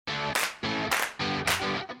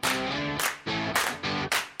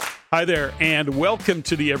Hi there, and welcome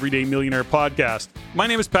to the Everyday Millionaire Podcast. My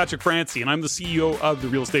name is Patrick Francie, and I'm the CEO of the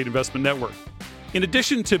Real Estate Investment Network. In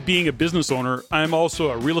addition to being a business owner, I'm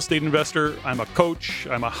also a real estate investor, I'm a coach,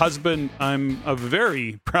 I'm a husband, I'm a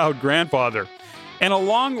very proud grandfather. And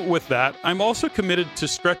along with that, I'm also committed to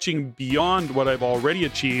stretching beyond what I've already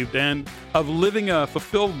achieved and of living a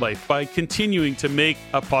fulfilled life by continuing to make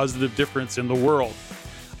a positive difference in the world.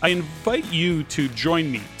 I invite you to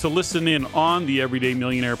join me to listen in on the Everyday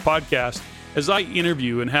Millionaire Podcast as I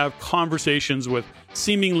interview and have conversations with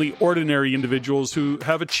seemingly ordinary individuals who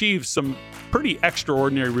have achieved some pretty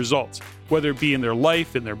extraordinary results, whether it be in their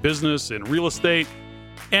life, in their business, in real estate.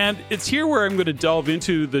 And it's here where I'm going to delve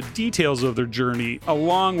into the details of their journey,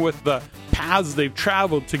 along with the paths they've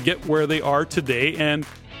traveled to get where they are today, and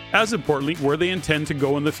as importantly, where they intend to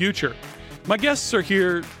go in the future. My guests are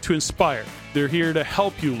here to inspire. They're here to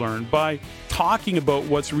help you learn by talking about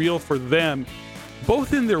what's real for them,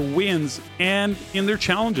 both in their wins and in their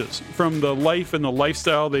challenges, from the life and the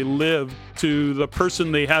lifestyle they live to the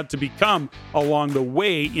person they had to become along the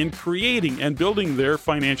way in creating and building their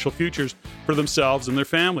financial futures for themselves and their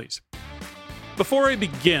families. Before I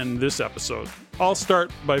begin this episode, I'll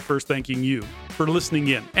start by first thanking you for listening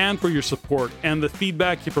in and for your support and the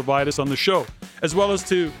feedback you provide us on the show, as well as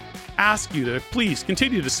to ask you to please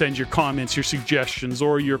continue to send your comments, your suggestions,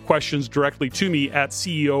 or your questions directly to me at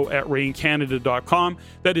ceo@reincanada.com.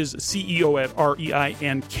 That is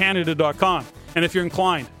ceo@reincanada.com. And if you're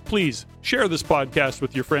inclined, please share this podcast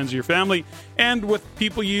with your friends or your family and with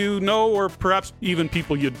people you know, or perhaps even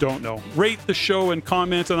people you don't know. Rate the show and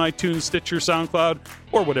comment on iTunes, Stitcher, SoundCloud,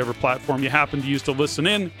 or whatever platform you happen to use to listen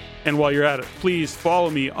in. And while you're at it, please follow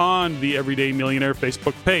me on the Everyday Millionaire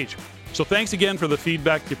Facebook page. So thanks again for the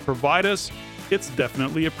feedback you provide us. It's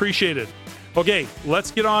definitely appreciated. Okay,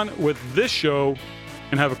 let's get on with this show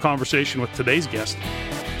and have a conversation with today's guest.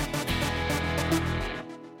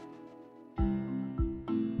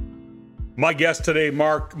 My guest today,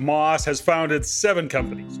 Mark Moss, has founded 7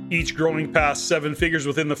 companies, each growing past 7 figures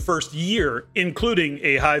within the first year, including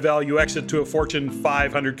a high-value exit to a Fortune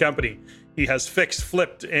 500 company. He has fixed,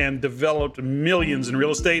 flipped, and developed millions in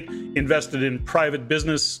real estate, invested in private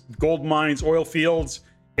business, gold mines, oil fields,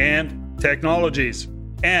 and technologies.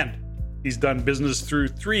 And he's done business through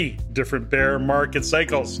 3 different bear market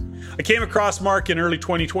cycles. I came across Mark in early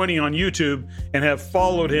 2020 on YouTube and have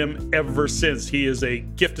followed him ever since. He is a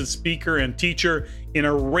gifted speaker and teacher in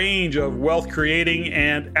a range of wealth creating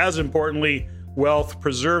and, as importantly, wealth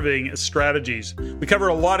preserving strategies. We cover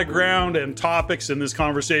a lot of ground and topics in this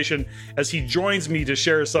conversation as he joins me to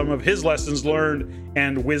share some of his lessons learned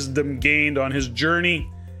and wisdom gained on his journey.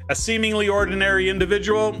 A seemingly ordinary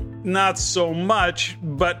individual, not so much,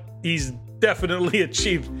 but he's definitely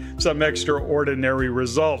achieved some extraordinary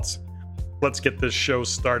results. Let's get this show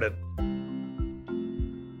started.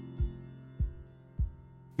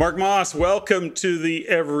 Mark Moss, welcome to the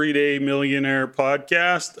Everyday Millionaire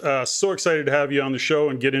Podcast. So excited to have you on the show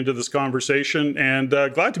and get into this conversation, and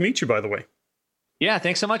glad to meet you, by the way. Yeah,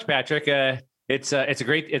 thanks so much, Patrick. It's a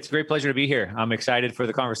great pleasure to be here. I'm excited for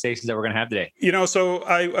the conversations that we're going to have today. You know, so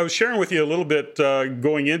I was sharing with you a little bit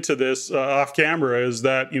going into this off camera is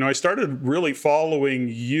that, I started really following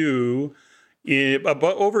you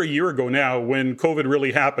about over a year ago now when COVID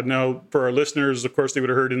really happened. Now, for our listeners, of course, they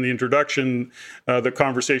would have heard in the introduction the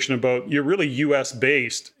conversation about you're really U.S.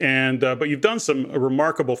 based, and but you've done some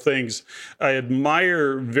remarkable things. I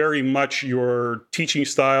admire very much your teaching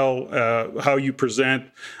style, how you present.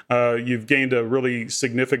 You've gained a really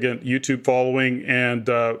significant YouTube following, and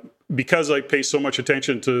because I pay so much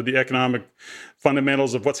attention to the economic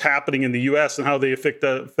fundamentals of what's happening in the U.S. and how they affect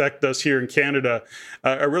us here in Canada,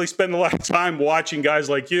 I really spend a lot of time watching guys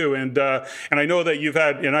like you. And I know that you've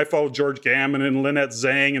had, and I follow George Gammon and Lynette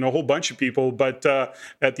Zhang and a whole bunch of people, but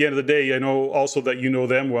at the end of the day, I know also that you know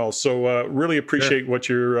them well. So really appreciate what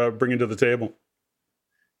you're bringing to the table.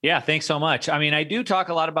 Yeah, thanks so much. I mean, I do talk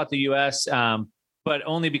a lot about the U.S., but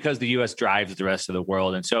only because the U.S. drives the rest of the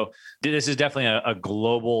world. And so this is definitely a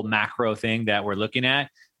global macro thing that we're looking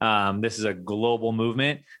at. This is a global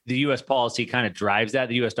movement. The U.S. policy kind of drives that.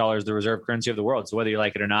 The U.S. dollar is the reserve currency of the world. So whether you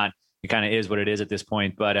like it or not, it kind of is what it is at this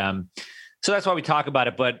point. But so that's why we talk about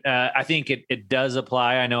it. But I think it does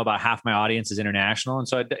apply. I know about half my audience is international. And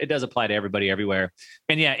so it does apply to everybody everywhere.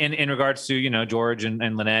 And yeah, in regards to, George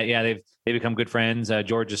and Lynette, yeah, they've become good friends.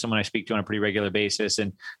 George is someone I speak to on a pretty regular basis.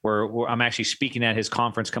 And I'm actually speaking at his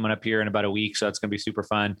conference coming up here in about a week. So that's going to be super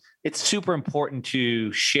fun. It's super important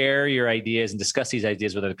to share your ideas and discuss these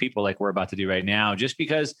ideas with other people like we're about to do right now, just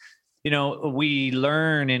because we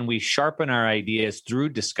learn and we sharpen our ideas through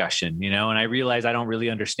discussion, and I realize I don't really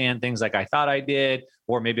understand things like I thought I did,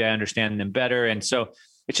 or maybe I understand them better. And so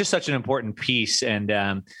it's just such an important piece.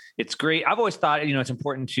 And it's great. I've always thought, it's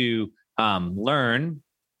important to learn,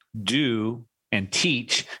 do, and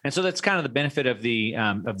teach. And so that's kind of the benefit of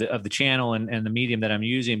the channel and the medium that I'm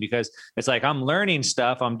using, because it's like I'm learning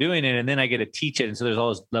stuff, I'm doing it, and then I get to teach it. And so there's all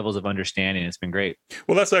those levels of understanding. It's been great.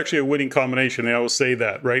 Well, that's actually a winning combination. They always say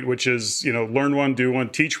that, right? Which is, learn one, do one,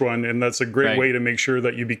 teach one. And that's a great way to make sure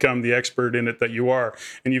that you become the expert in it that you are.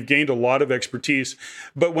 And you've gained a lot of expertise.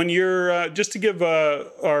 But when you're, just to give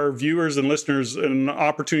our viewers and listeners an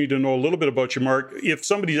opportunity to know a little bit about you, Mark, if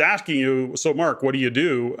somebody's asking you, so Mark, what do you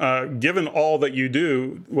do? Given all that you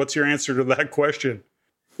do, what's your answer to that question?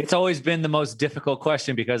 It's always been the most difficult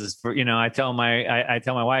question, because it's for, I tell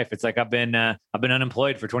my wife, it's like I've been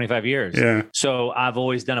unemployed for 25 years. Yeah. So I've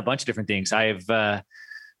always done a bunch of different things. I've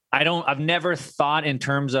never thought in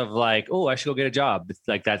terms of like, oh, I should go get a job. It's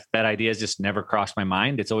like that idea has just never crossed my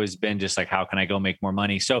mind. It's always been just like, how can I go make more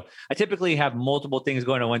money? So I typically have multiple things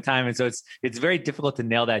going at one time. And so it's very difficult to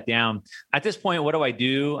nail that down. At this point, what do I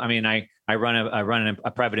do? I mean, I run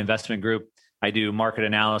a private investment group. I do market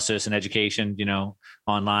analysis and education,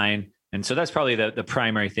 online. And so that's probably the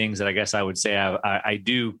primary things that I guess I would say I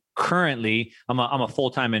do currently. I'm a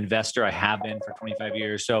full-time investor. I have been for 25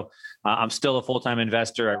 years. So I'm still a full-time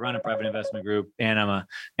investor. I run a private investment group, and I'm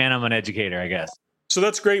an educator, I guess. So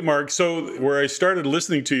that's great, Mark. So where I started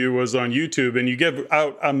listening to you was on YouTube, and you give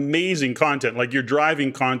out amazing content, like you're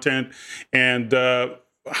driving content. And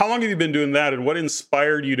how long have you been doing that, and what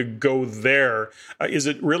inspired you to go there? Is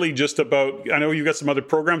it really just about, I know you've got some other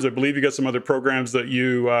programs. I believe you got some other programs that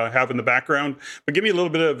you have in the background, but give me a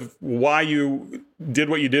little bit of why you did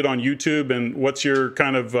what you did on YouTube, and what's your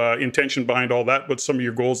kind of intention behind all that? What's some of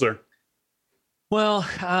your goals there? Well,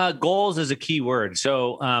 goals is a key word.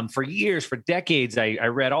 So for years, for decades, I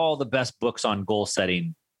read all the best books on goal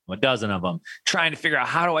setting, a dozen of them, trying to figure out,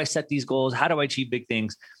 how do I set these goals? How do I achieve big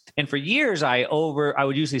things? And for years, I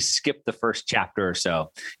would usually skip the first chapter or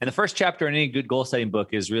so. And the first chapter in any good goal setting book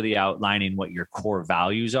is really outlining what your core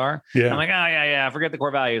values are. Yeah. I'm like, oh yeah, forget the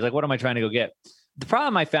core values. Like, what am I trying to go get? The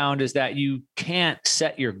problem I found is that you can't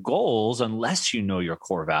set your goals unless you know your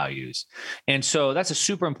core values. And so that's a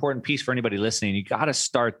super important piece for anybody listening. You got to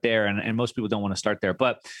start there. And most people don't want to start there.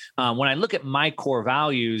 But when I look at my core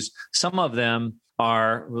values, some of them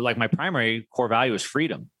are like, my primary core value is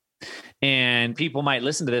freedom. And people might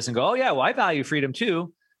listen to this and go, oh yeah, well, I value freedom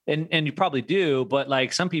too. And you probably do, but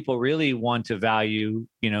like some people really want to value,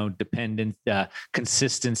 dependence,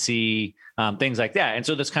 consistency, things like that. And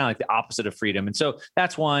so that's kind of like the opposite of freedom. And so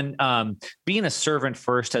that's one. Being a servant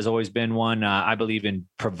first has always been one. I believe in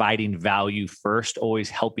providing value first, always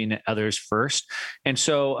helping others first. And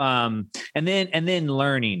so, and then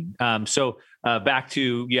learning. Back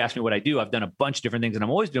to, you asked me what I do. I've done a bunch of different things, and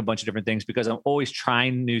I'm always doing a bunch of different things because I'm always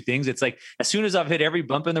trying new things. It's like, as soon as I've hit every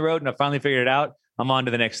bump in the road and I've finally figured it out, I'm on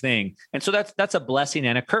to the next thing. And so that's a blessing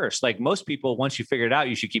and a curse. Like most people, once you figure it out,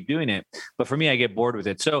 you should keep doing it. But for me, I get bored with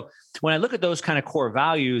it. So when I look at those kind of core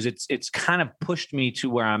values, it's kind of pushed me to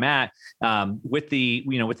where I'm at with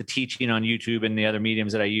the teaching on YouTube and the other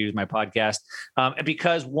mediums that I use, my podcast.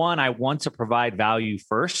 Because one, I want to provide value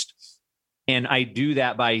first. And I do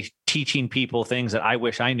that by teaching people things that I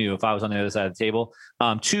wish I knew if I was on the other side of the table.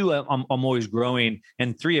 Two, I'm always growing.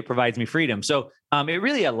 And three, it provides me freedom. So it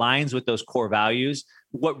really aligns with those core values.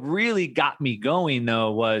 What really got me going,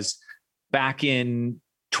 though, was back in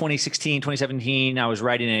 2016, 2017, I was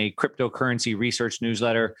writing a cryptocurrency research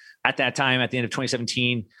newsletter. At that time, at the end of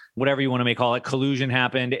 2017, whatever you want to call it, collusion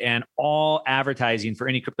happened, and all advertising for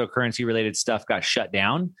any cryptocurrency related stuff got shut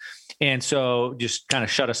down. And so just kind of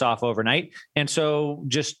shut us off overnight. And so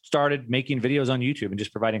just started making videos on YouTube and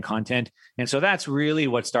just providing content. And so that's really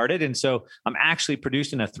what started. And so I'm actually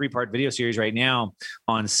producing a 3-part video series right now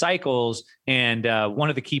on cycles. And one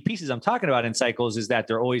of the key pieces I'm talking about in cycles is that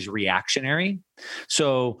they're always reactionary.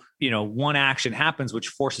 So, one action happens, which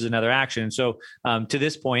forces another action. So to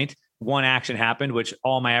this point, one action happened, which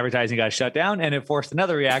all my advertising got shut down, and it forced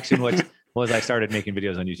another reaction, which was I started making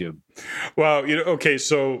videos on YouTube. Wow. Okay.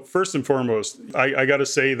 So first and foremost, I got to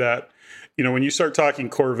say that, when you start talking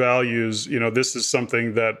core values, this is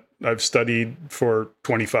something that I've studied for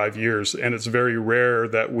 25 years, and it's very rare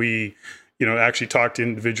that we, actually talk to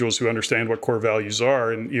individuals who understand what core values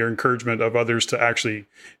are, and your encouragement of others to actually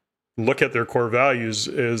look at their core values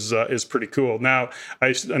is pretty cool. Now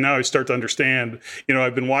I start to understand.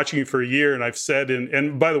 I've been watching you for a year, and I've said,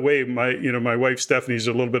 and by the way, my wife Stephanie's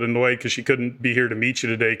a little bit annoyed because she couldn't be here to meet you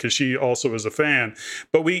today because she also is a fan.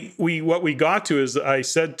 But what we got to is I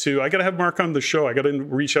said I got to have Mark on the show. I got to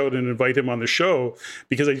reach out and invite him on the show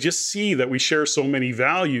because I just see that we share so many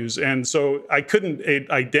values, and so I couldn't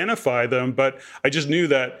identify them, but I just knew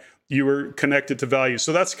that you were connected to values.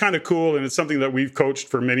 So that's kind of cool. And it's something that we've coached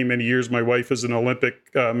for many, many years. My wife is an Olympic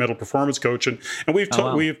mental performance coach. And we've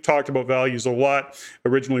talked about values a lot.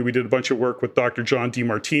 Originally, we did a bunch of work with Dr. John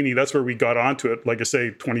Demartini. That's where we got onto it, like I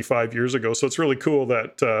say, 25 years ago. So it's really cool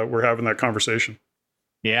that we're having that conversation.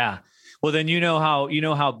 Yeah. Well, then you know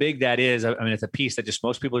how big that is. I mean, it's a piece that just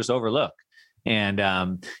most people just overlook.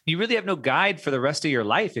 And you really have no guide for the rest of your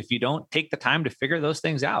life if you don't take the time to figure those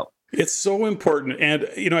things out. It's so important. And,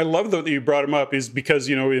 I love that you brought them up is because,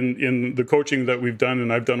 in the coaching that we've done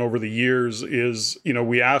and I've done over the years is,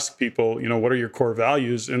 we ask people, what are your core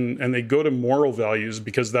values? And they go to moral values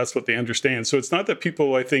because that's what they understand. So it's not that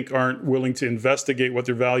people, I think, aren't willing to investigate what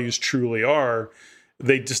their values truly are.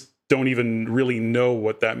 They just don't even really know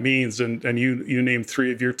what that means. And you name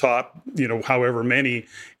three of your top, however many.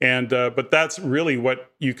 And but that's really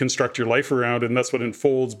what you construct your life around. And that's what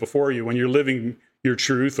unfolds before you when you're living your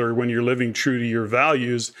truth or when you're living true to your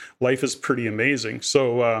values. Life is pretty amazing.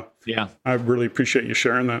 So yeah, I really appreciate you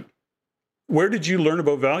sharing that. Where did you learn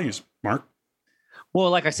about values, Mark?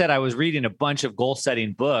 Well, like I said, I was reading a bunch of goal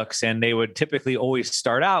setting books, and they would typically always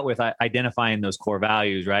start out with identifying those core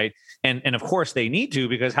values, right? And of course they need to,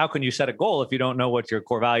 because how can you set a goal if you don't know what your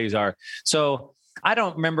core values are? So I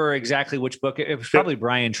don't remember exactly which book. It was probably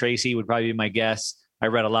Brian Tracy would probably be my guess. I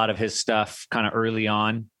read a lot of his stuff kind of early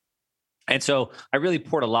on. And so I really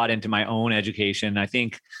poured a lot into my own education. I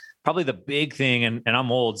think probably the big thing, and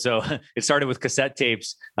I'm old, so it started with cassette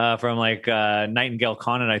tapes from like Nightingale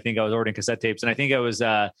Conant. I think I was ordering cassette tapes, and I think it was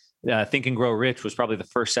Think and Grow Rich was probably the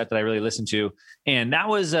first set that I really listened to, and that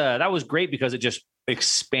was great because it just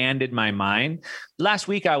expanded my mind. Last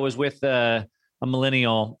week I was with a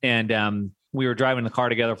millennial, and we were driving the car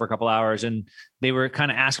together for a couple hours, and they were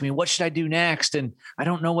kind of asking me, what should I do next? And I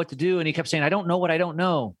don't know what to do. And he kept saying, I don't know what I don't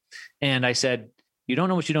know. And I said, you don't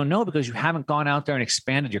know what you don't know because you haven't gone out there and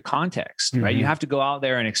expanded your context, right? You have to go out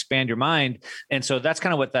there and expand your mind. And so that's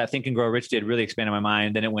kind of what that Think and Grow Rich did, really expanded my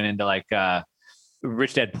mind. Then it went into like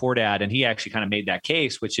Rich Dad, Poor Dad. And he actually kind of made that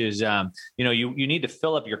case, which is, you need to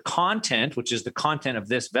fill up your content, which is the content of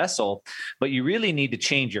this vessel, but you really need to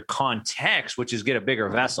change your context, which is get a bigger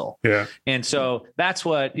vessel. Yeah. And so that's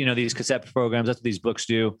what, these cassette programs, that's what these books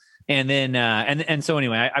do. And then, and so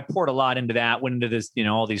anyway, I poured a lot into that, went into this,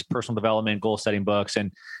 all these personal development, goal setting books.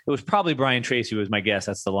 And it was probably Brian Tracy was my guess.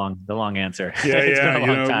 That's the long answer. Yeah. It's been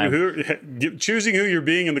a long time. Choosing who you're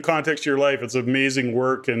being in the context of your life, it's amazing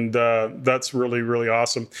work. And that's really, really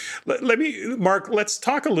awesome. Mark, let's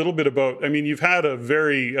talk a little bit about, you've had a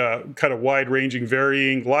very kind of wide ranging,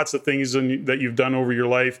 varying, lots of things that you've done over your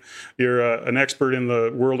life. You're an expert in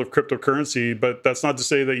the world of cryptocurrency, but that's not to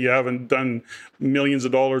say that you haven't done millions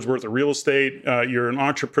of dollars worth of real estate. You're an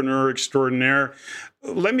entrepreneur extraordinaire.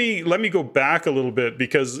 Let me go back a little bit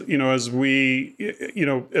because, as we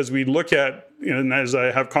look at, and as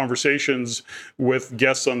I have conversations with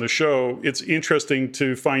guests on the show, it's interesting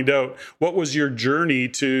to find out what was your journey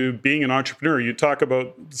to being an entrepreneur. You talk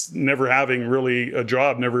about never having really a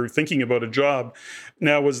job, never thinking about a job.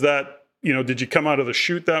 Now, was that, did you come out of the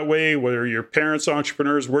chute that way? Were your parents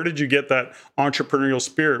entrepreneurs? Where did you get that entrepreneurial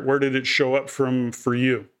spirit? Where did it show up for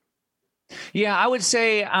you? Yeah, I would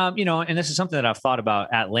say, and this is something that I've thought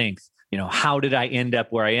about at length. How did I end up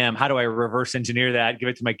where I am? How do I reverse engineer that, give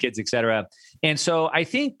it to my kids, et cetera? And so I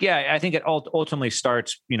think it ultimately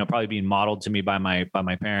starts, probably being modeled to me by my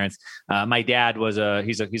parents. My dad was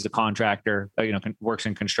he's a contractor, works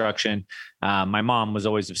in construction. My mom was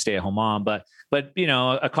always a stay-at-home mom, but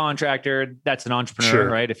a contractor, that's an entrepreneur, sure,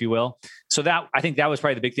 right, if you will. So I think that was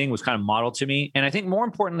probably the big thing, was kind of modeled to me. And I think more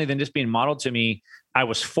importantly than just being modeled to me, I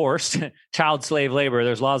was forced child slave labor.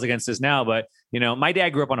 There's laws against this now, but my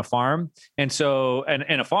dad grew up on a farm. And so,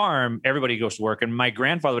 in a farm, everybody goes to work. And my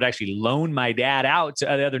grandfather would actually loan my dad out to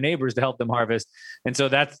the other neighbors to help them harvest. And so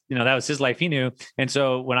that was his life he knew. And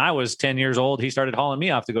so when I was 10 years old, he started hauling me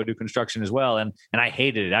off to go do construction as well. And I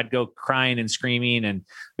hated it. I'd go crying and screaming, and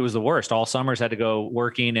it was the worst. All summers had to go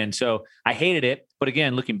working. And so I hated it. But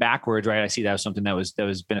again, looking backwards, right, I see that was something that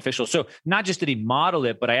was beneficial. So not just did he model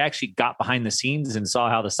it, but I actually got behind the scenes and saw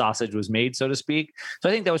how the sausage was made, so to speak. So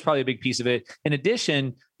I think that was probably a big piece of it. In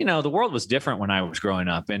addition, the world was different when I was growing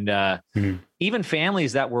up. And even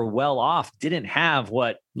families that were well off didn't have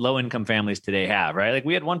what low income families today have, right? Like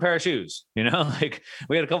we had one pair of shoes, like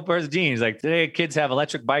we had a couple pairs of jeans. Like today kids have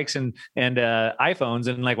electric bikes and iPhones.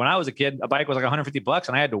 And like when I was a kid, a bike was like $150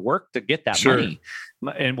 and I had to work to get that money.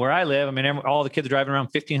 And where I live, I mean, all the kids are driving around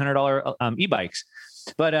 $1,500 e-bikes.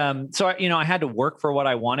 But so I had to work for what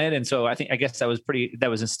I wanted. And so I guess that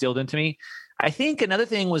was instilled into me. I think another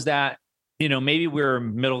thing was that, maybe we're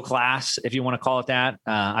middle class, if you want to call it that.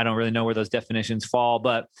 I don't really know where those definitions fall,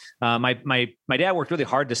 but my dad worked really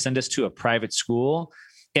hard to send us to a private school.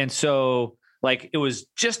 And so like, it was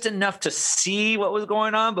just enough to see what was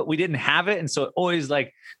going on, but we didn't have it. And so it always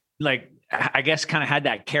like, I guess kind of had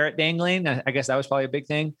that carrot dangling. I guess that was probably a big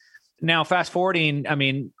thing. Now, fast forwarding, I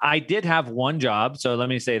mean, I did have one job. So let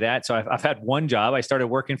me say that. So I've had one job. I started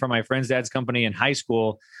working for my friend's dad's company in high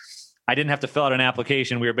school. I didn't have to fill out an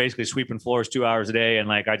application. We were basically sweeping floors 2 hours a day. And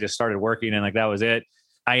like, I just started working and like, that was it.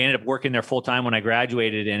 I ended up working there full time when I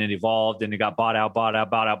graduated, and it evolved and it got bought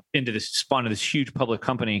out into this spawn of this huge public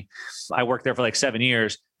company. I worked there for like 7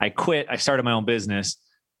 years. I quit. I started my own business,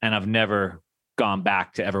 and I've never gone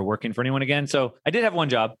back to ever working for anyone again. So I did have one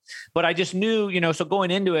job, but I just knew, so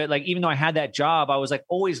going into it, like, even though I had that job, I was like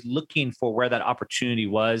always looking for where that opportunity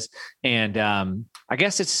was. And I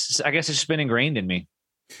guess it's just been ingrained in me.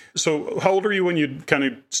 So how old are you when you kind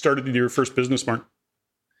of started your first business, Mark?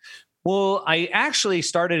 Well, I actually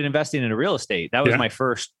started investing in real estate. That was my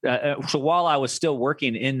first. So while I was still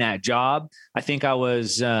working in that job, I think I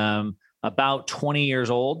was about 20 years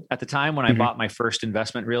old at the time when I bought my first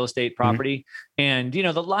investment real estate property. And,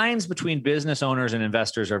 the lines between business owners and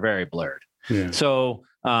investors are very blurred. Yeah. So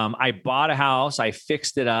I bought a house, I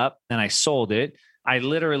fixed it up, and I sold it. I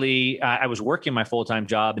literally, I was working my full-time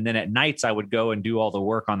job. And then at nights I would go and do all the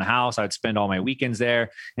work on the house. I would spend all my weekends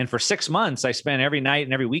there. And for 6 months, I spent every night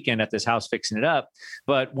and every weekend at this house fixing it up.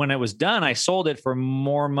 But when it was done, I sold it for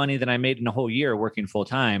more money than I made in a whole year working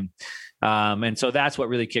full-time. And so that's what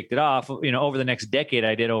really kicked it off. Over the next decade,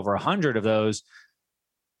 I did over 100 of those.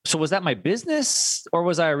 So was that my business or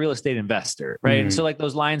was I a real estate investor? Right. And so like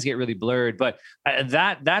those lines get really blurred, but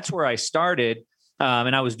that's where I started.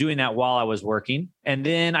 And I was doing that while I was working. And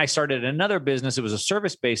then I started another business. It was a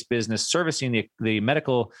service-based business servicing the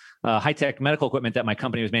medical, high-tech medical equipment that my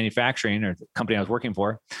company was manufacturing, or the company I was working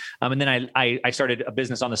for. And then I started a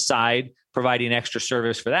business on the side, providing extra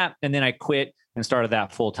service for that. And then I quit and started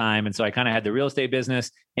that full time. And so I kind of had the real estate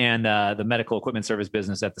business and the medical equipment service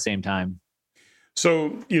business at the same time.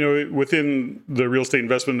 So, within the Real Estate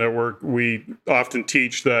Investment Network, we often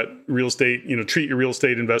teach that real estate, treat your real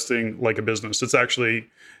estate investing like a business. It's actually,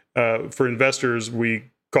 for investors, we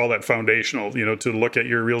call that foundational, to look at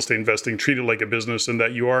your real estate investing, treat it like a business, and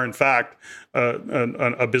that you are, in fact,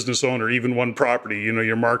 a business owner, even one property.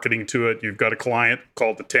 You're marketing to it. You've got a client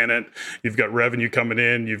called the tenant. You've got revenue coming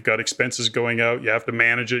in. You've got expenses going out. You have to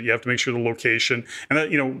manage it. You have to make sure the location. And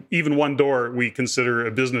that, even one door we consider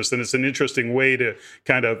a business. And it's an interesting way to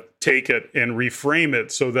kind of take it and reframe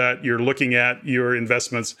it so that you're looking at your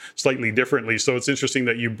investments slightly differently. So it's interesting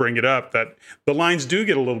that you bring it up, that the lines do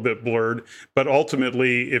get a little bit blurred, but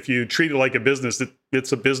ultimately, if you treat it like a business,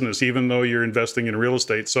 it's a business, even though you're investing in real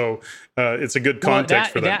estate. So it's a good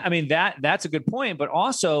context for that. That's a good point. But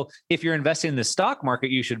also, if you're investing in the stock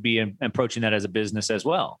market, you should be approaching that as a business as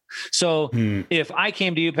well. So if I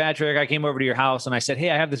came to you, Patrick, I came over to your house and I said,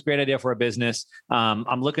 hey, I have this great idea for a business.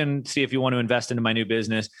 I'm looking to see if you want to invest into my new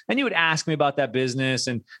business. And you would ask me about that business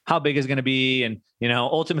and how big it's going to be. And,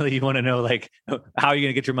 ultimately you want to know, like, how are you going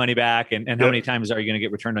to get your money back and how many times are you going to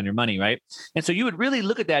get returned on your money, right? And so you would really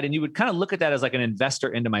look at that, and you would kind of look at that as like an investor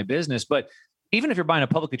into my business. But even if you're buying a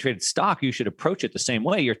publicly traded stock, you should approach it the same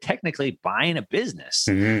way. You're technically buying a business,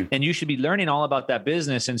 and you should be learning all about that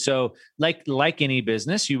business. And so like any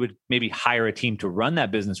business, you would maybe hire a team to run that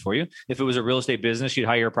business for you. If it was a real estate business, you'd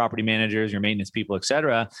hire your property managers, your maintenance people, et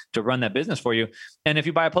cetera, to run that business for you. And if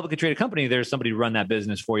you buy a publicly traded company, there's somebody to run that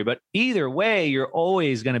business for you. But either way, you're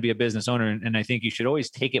always going to be a business owner. And I think you should always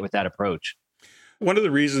take it with that approach. One of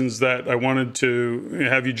the reasons that I wanted to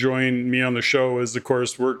have you join me on the show is, of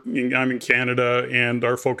course, I'm in Canada, and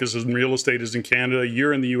our focus in real estate is in Canada.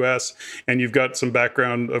 You're in the U.S., and you've got some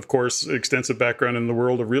background, of course, extensive background in the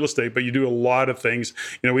world of real estate, but you do a lot of things.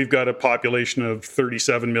 We've got a population of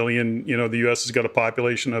 37 million. The U.S. has got a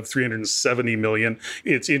population of 370 million.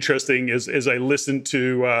 It's interesting as I listen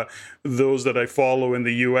to those that I follow in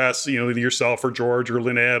the U.S., yourself or George or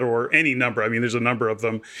Lynette or any number. I mean, there's a number of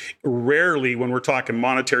them. Rarely, when we're talking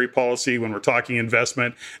monetary policy, when we're talking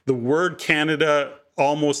investment, the word Canada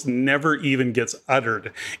almost never even gets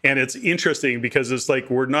uttered. And it's interesting because it's like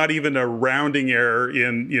we're not even a rounding error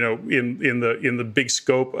in the big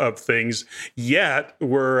scope of things. Yet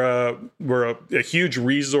we're a huge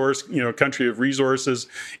resource, country of resources,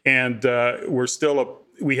 and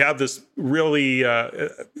we have this really.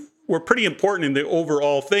 We're pretty important in the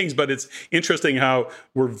overall things, but it's interesting how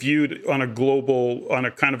we're viewed on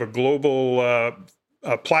a kind of a global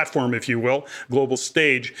platform, if you will, global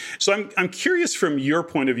stage. So I'm curious from your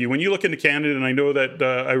point of view, when you look into Canada, and I know that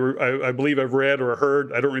I believe I've read or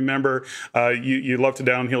heard, I don't remember, you love to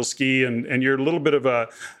downhill ski, and you're a little bit of a,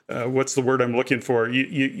 what's the word I'm looking for?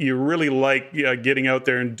 You really like getting out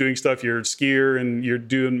there and doing stuff. You're a skier and you're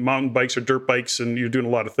doing mountain bikes or dirt bikes, and you're doing a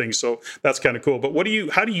lot of things. So that's kind of cool. But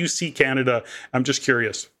how do you see Canada? I'm just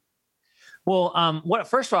curious. Well,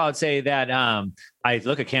 first of all, I would say that I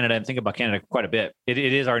look at Canada and think about Canada quite a bit. It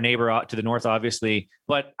is our neighbor to the north, obviously,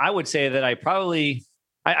 but I would say that I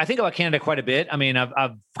think about Canada quite a bit. I mean,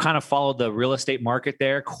 I've kind of followed the real estate market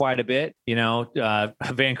there quite a bit.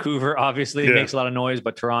 Vancouver obviously makes a lot of noise,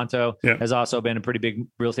 but Toronto has also been a pretty big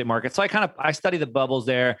real estate market. So I study the bubbles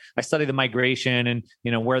there. I study the migration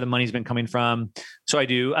and where the money's been coming from. So I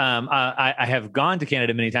do. I have gone to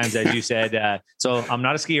Canada many times, as you said. So I'm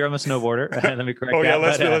not a skier. I'm a snowboarder. Let me correct that. Oh yeah,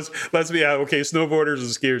 let's be okay. Snowboarders and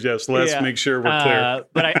skiers. Yes, let's make sure we're clear.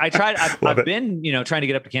 But I tried. I've been trying to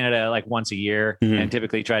get up to Canada like once a year, and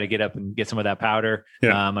typically try to get up and get some of that powder.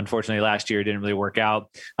 Unfortunately, last year it didn't really work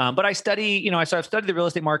out. But I study, I've studied the real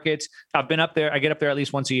estate markets. I've been up there. I get up there at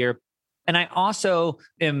least once a year. And I also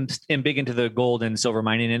am big into the gold and silver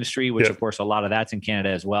mining industry, which of course a lot of that's in Canada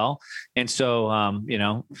as well. And so,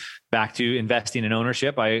 back to investing and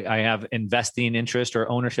ownership, I have investing interest or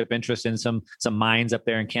ownership interest in some mines up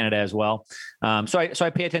there in Canada as well. So I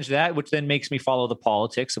pay attention to that, which then makes me follow the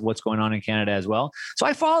politics of what's going on in Canada as well. So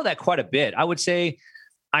I follow that quite a bit. I would say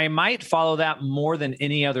I might follow that more than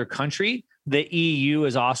any other country. The EU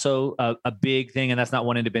is also a big thing, and that's not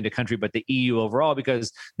one independent country, but the EU overall,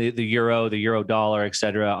 because the euro dollar, et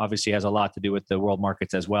cetera, obviously has a lot to do with the world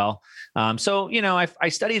markets as well. So, I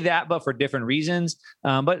study that, but for different reasons.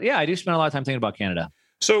 But yeah, I do spend a lot of time thinking about Canada.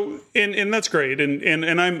 So, and that's great.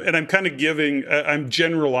 And I'm kind of I'm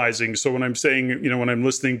generalizing. So when I'm saying, when I'm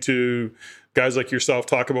listening to guys like yourself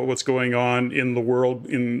talk about what's going on in the world,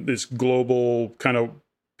 in this global kind of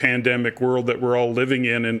pandemic world that we're all living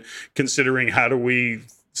in, and considering how do we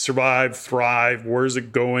survive, thrive, where's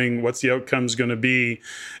it going, what's the outcomes going to be,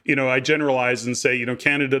 I generalize and say,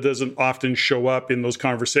 Canada doesn't often show up in those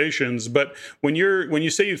conversations. But when you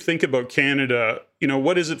say you think about Canada,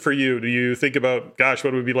 what is it for you? Do you think about, gosh,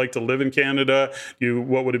 what would it be like to live in Canada?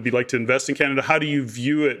 What would it be like to invest in Canada? How do you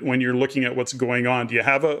view it when you're looking at what's going on? Do you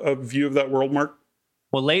have a view of that world, Mark?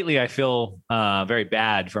 Well, lately I feel very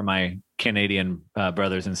bad for my Canadian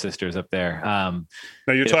brothers and sisters up there. Now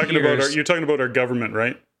you're talking about our government,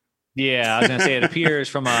 right? Yeah, I was going to say it appears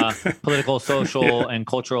from a political, social, and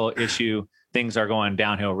cultural issue, things are going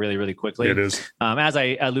downhill really, really quickly. It is. As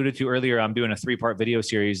I alluded to earlier, I'm doing a 3-part video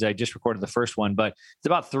series. I just recorded the first one, but it's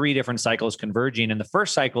about 3 different cycles converging. And the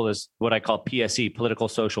first cycle is what I call PSC, political,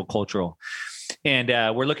 social, cultural. And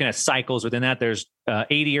we're looking at cycles within that. There's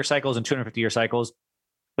 80-year cycles and 250-year cycles.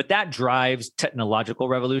 But that drives technological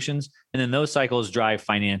revolutions. And then those cycles drive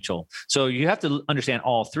financial. So you have to understand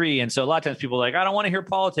all 3. And so a lot of times people are like, I don't want to hear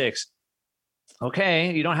politics.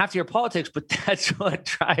 Okay, you don't have to hear politics, but that's what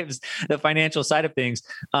drives the financial side of things.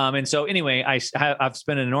 And so anyway, I've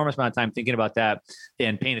spent an enormous amount of time thinking about that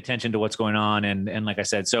and paying attention to what's going on. And like I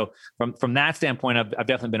said, so from that standpoint, I've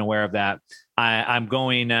definitely been aware of that. I'm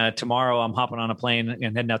going tomorrow. I'm hopping on a plane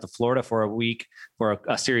and heading out to Florida for a week for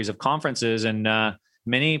a series of conferences. And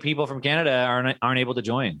many people from Canada aren't able to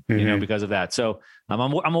join, because of that. So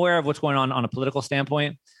I'm aware of what's going on a political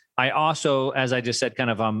standpoint. I also, as I just said, kind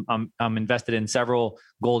of I'm invested in several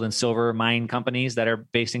gold and silver mine companies that are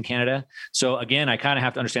based in Canada. So again, I kind of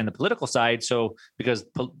have to understand the political side. So because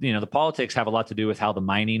the politics have a lot to do with how the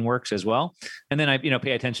mining works as well. And then I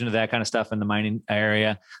pay attention to that kind of stuff in the mining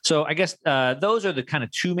area. So I guess those are the kind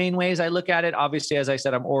of 2 main ways I look at it. Obviously, as I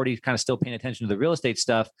said, I'm already kind of still paying attention to the real estate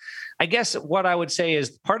stuff. I guess what I would say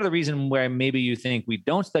is part of the reason where maybe you think we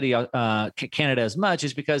don't study Canada as much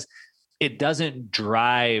is because it doesn't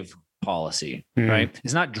drive policy, right?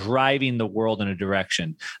 It's not driving the world in a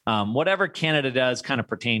direction. Whatever Canada does kind of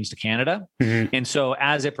pertains to Canada. And so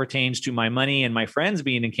as it pertains to my money and my friends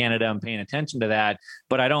being in Canada, I'm paying attention to that,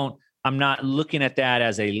 but I'm not looking at that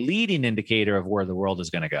as a leading indicator of where the world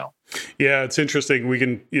is going to go. Yeah, it's interesting. We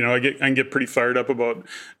can, I can get pretty fired up about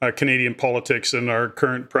Canadian politics and our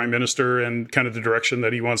current prime minister and kind of the direction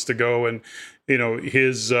that he wants to go. And,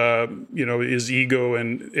 his ego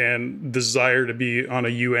and desire to be on a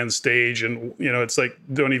UN stage, and it's like,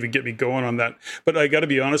 don't even get me going on that. But I got to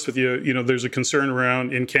be honest with you, there's a concern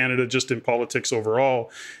around in Canada just in politics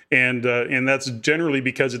overall, and that's generally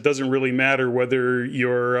because it doesn't really matter whether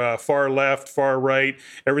you're far left, far right.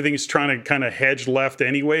 Everything's trying to kind of hedge left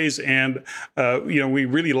anyways, and we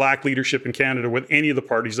really lack leadership in Canada with any of the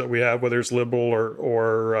parties that we have, whether it's Liberal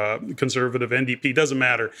or Conservative, NDP, doesn't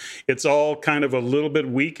matter. It's all kind of a little bit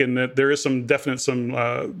weak, and that there is some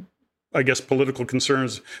I guess, political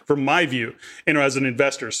concerns from my view, as an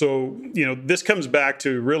investor. So, this comes back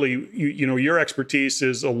to really, your expertise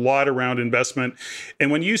is a lot around investment.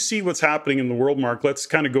 And when you see what's happening in the world, Mark, let's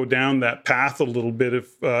kind of go down that path a little bit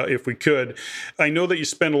if we could. I know that you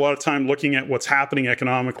spend a lot of time looking at what's happening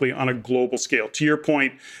economically on a global scale. To your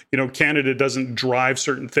point, Canada doesn't drive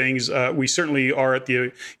certain things. We certainly are at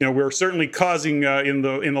the, we're certainly causing in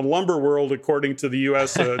the lumber world, according to the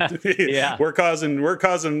U.S. Yeah. we're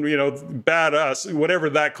causing, bad us, whatever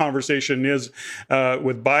that conversation is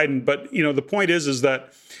with Biden. But, the point is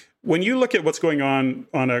that when you look at what's going on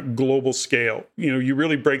a global scale, you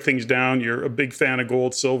really break things down. You're a big fan of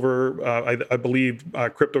gold, silver, I believe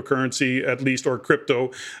cryptocurrency, at least, or crypto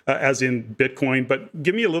as in Bitcoin. But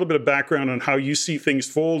give me a little bit of background on how you see things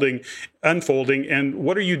unfolding, and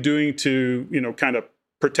what are you doing to, kind of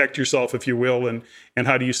protect yourself, if you will, and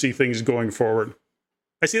how do you see things going forward?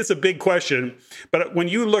 I see it's a big question, but when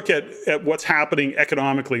you look at what's happening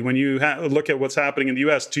economically, when you look at what's happening in the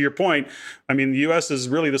U.S., to your point, I mean, the U.S. is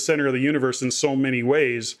really the center of the universe in so many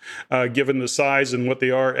ways, given the size and what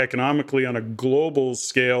they are economically on a global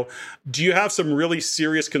scale. Do you have some really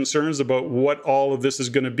serious concerns about what all of this is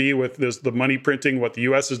going to be with the money printing, what the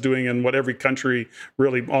U.S. is doing, and what every country,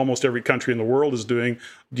 really almost every country in the world is doing?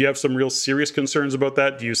 Do you have some real serious concerns about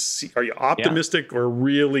that? Are you optimistic or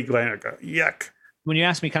really like, yuck? When you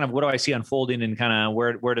ask me kind of what do I see unfolding and kind of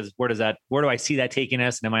where do I see that taking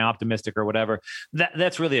us, and am I optimistic or whatever,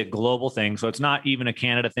 that's really a global thing. So it's not even a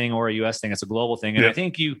Canada thing or a US thing. It's a global thing. And I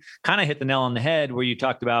think you kind of hit the nail on the head where you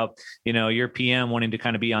talked about, your PM wanting to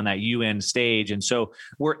kind of be on that UN stage. And so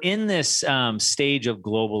we're in this stage of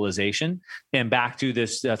globalization, and back to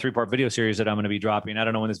this 3-part video series that I'm going to be dropping. I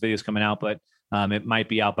don't know when this video is coming out, but it might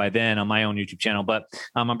be out by then on my own YouTube channel, but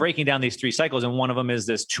I'm breaking down these 3 cycles. And one of them is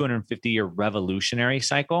this 250-year revolutionary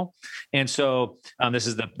cycle. And so this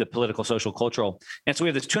is the political, social, cultural. And so we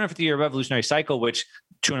have this 250-year revolutionary cycle, which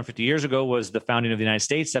 250 years ago was the founding of the United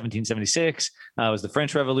States, 1776. It was the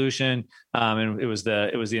French Revolution. And it was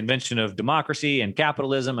the invention of democracy and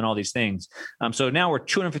capitalism and all these things. So now we're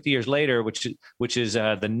 250 years later, which is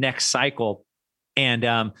the next cycle.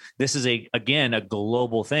 And this is again a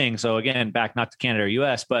global thing. So again, back not to Canada or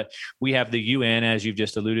US, but we have the UN, as you've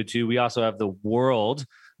just alluded to. We also have the World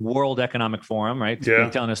Economic Forum, right? Yeah.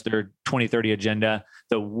 Telling us their 2030 agenda,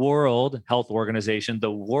 the World Health Organization,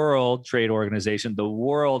 the World Trade Organization, the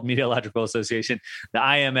World Meteorological Association, the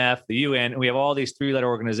IMF, the UN. We have all these 3-letter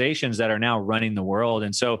organizations that are now running the world.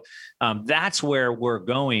 And so that's where we're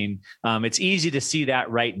going. It's easy to see that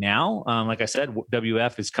right now. Like I said,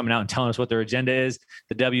 WF is coming out and telling us what their agenda is.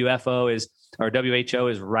 The WHO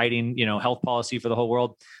is writing, health policy for the whole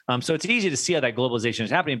world. So it's easy to see how that globalization is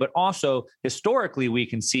happening, but also historically, we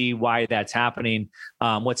can see why that's happening.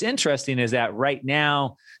 What's interesting is that right now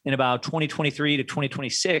in about 2023 to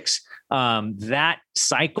 2026, that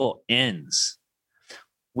cycle ends.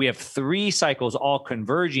 We have 3 cycles all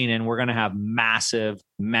converging, and we're going to have massive,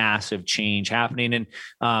 massive change happening.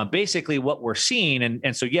 And basically what we're seeing,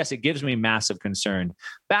 and so, yes, it gives me massive concern.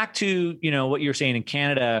 Back to, what you're saying in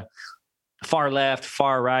Canada, far left,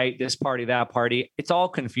 far right, this party, that party, it's all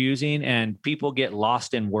confusing and people get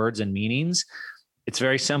lost in words and meanings. It's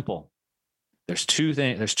very simple. There's 2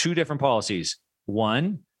 things. There's 2 different policies.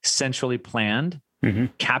 One, centrally planned,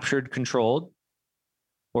 captured, controlled,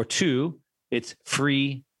 or 2, it's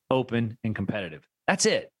free, open, and competitive. That's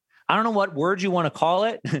it. I don't know what word you want to call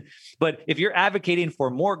it, but if you're advocating for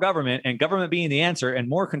more government and government being the answer and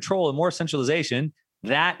more control and more centralization,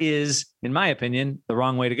 that is, in my opinion, the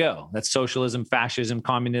wrong way to go. That's socialism, fascism,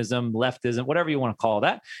 communism, leftism, whatever you want to call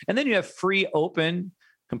that. And then you have free, open,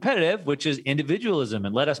 competitive, which is individualism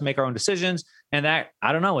and let us make our own decisions. And that,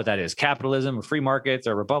 I don't know what that is, capitalism or free markets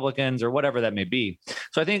or Republicans or whatever that may be.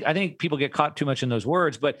 So I think people get caught too much in those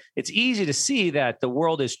words, but it's easy to see that the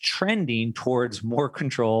world is trending towards more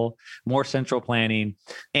control, more central planning.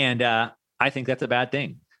 And I think that's a bad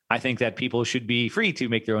thing. I think that people should be free to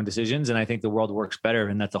make their own decisions. And I think the world works better.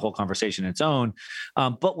 And that's a whole conversation in its own.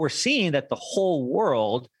 But we're seeing that the whole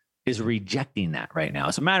world is rejecting that right now.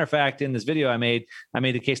 As a matter of fact, in this video I made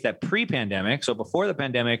the case that pre-pandemic, so before the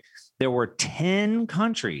pandemic, there were 10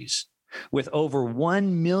 countries with over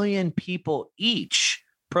 1 million people each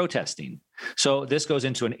protesting. So this goes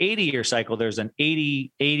into an 80-year cycle. There's an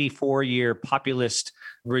 84-year populist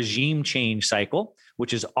regime change cycle,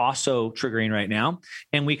 which is also triggering right now.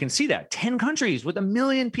 And we can see that 10 countries with 1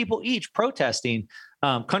 million people each protesting.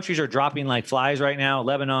 Countries are dropping like flies right now.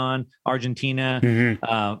 Lebanon, Argentina,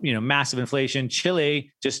 massive inflation.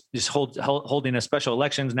 Chile just holding a special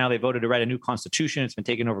elections. Now they voted to write a new constitution. It's been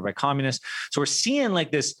taken over by communists. So we're seeing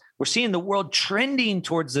like this. We're seeing the world trending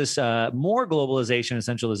towards this more globalization and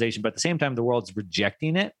centralization, but at the same time, the world's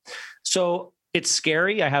rejecting it. So it's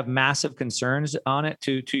scary. I have massive concerns on it.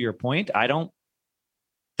 To your point, I don't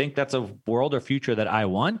think that's a world or future that I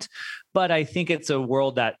want, but I think it's a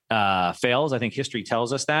world that fails. I think history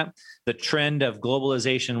tells us that the trend of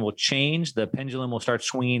globalization will change. The pendulum will start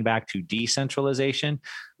swinging back to decentralization.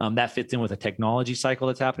 That fits in with a technology cycle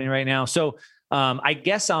that's happening right now. So I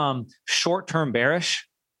guess short-term bearish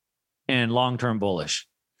and long-term bullish.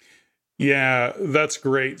 Yeah, that's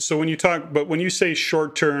great. So when you say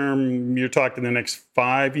short-term, you're talking the next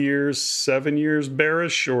 5 years, 7 years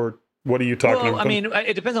bearish, or what are you talking about? I mean,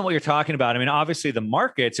 it depends on what you're talking about. I mean, obviously the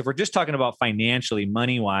markets, if we're just talking about financially,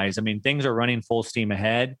 money-wise, I mean, things are running full steam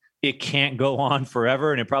ahead. It can't go on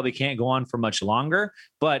forever, and it probably can't go on for much longer,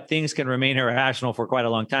 but things can remain irrational for quite a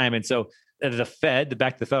long time. And so the Fed,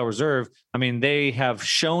 back to the Federal Reserve, I mean, they have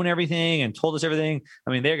shown everything and told us everything. I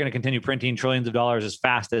mean, they're going to continue printing trillions of dollars as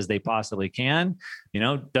fast as they possibly can.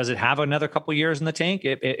 Does it have another couple of years in the tank?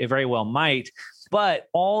 It very well might. But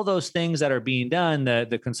all those things that are being done,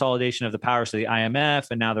 the consolidation of the powers to the IMF,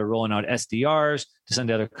 and now they're rolling out SDRs to send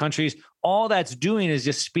to other countries, all that's doing is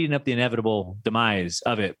just speeding up the inevitable demise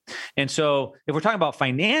of it. And so if we're talking about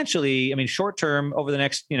financially, I mean, short term over the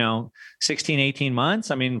next, 16, 18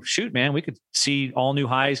 months, I mean, shoot, man, we could see all new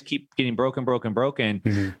highs keep getting broken.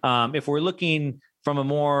 Mm-hmm. If we're looking from a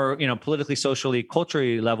more, politically, socially,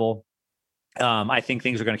 culturally level, I think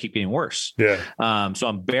things are going to keep getting worse. Yeah. So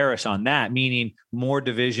I'm bearish on that, meaning more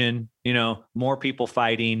division, more people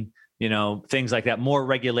fighting, things like that, more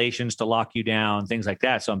regulations to lock you down, things like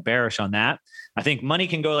that. So I'm bearish on that. I think money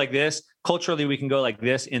can go like this. Culturally, we can go like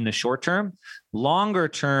this in the short term. Longer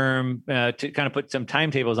term, to kind of put some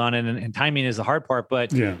timetables on it, and timing is the hard part.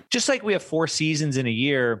 But just like we have 4 seasons in a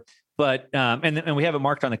year, but and we have it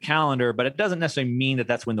marked on the calendar, but it doesn't necessarily mean that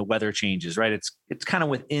that's when the weather changes, right? It's kind of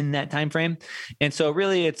within that time frame. And so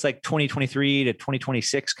really it's like 2023 to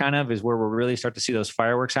 2026 kind of is where we'll really start to see those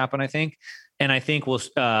fireworks happen, I think. And I think we'll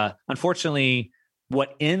unfortunately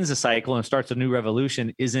what ends a cycle and starts a new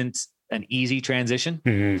revolution isn't an easy transition.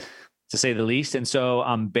 Mm-hmm. To say the least. And so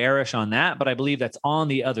I'm bearish on that, but I believe that's on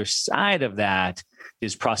the other side of that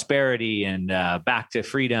is prosperity and back to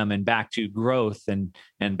freedom and back to growth and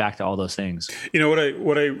back to all those things.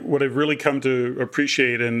 What I've really come to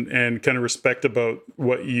appreciate and kind of respect about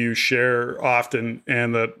what you share often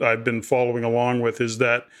and that I've been following along with is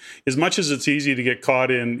that as much as it's easy to get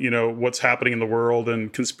caught in, what's happening in the world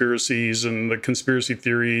and conspiracies and the conspiracy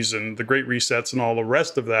theories and the great resets and all the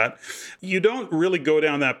rest of that, you don't really go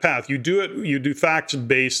down that path. You do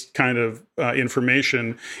facts-based kind of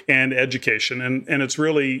information and education. And it's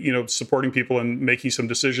really, supporting people and making some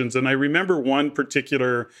decisions. And I remember one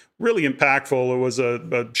particular really impactful, it was a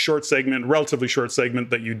relatively short segment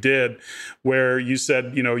that you did where you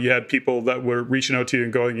said, you had people that were reaching out to you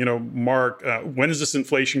and going, Mark, when is this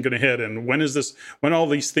inflation going to hit? And when all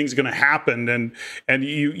these things going to happen? And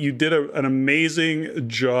you did an amazing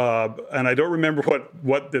job. And I don't remember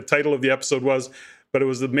what the title of the episode was, but it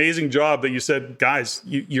was an amazing job that you said, guys,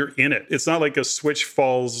 you're in it. It's not like a switch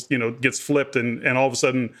falls, gets flipped and all of a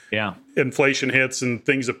sudden inflation hits and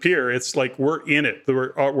things appear. It's like we're in it.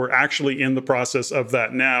 We're actually in the process of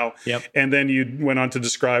that now. Yep. And then you went on to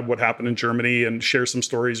describe what happened in Germany and share some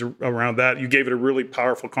stories around that. You gave it a really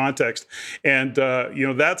powerful context. And,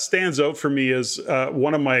 that stands out for me as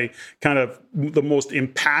one of my kind of the most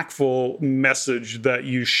impactful message that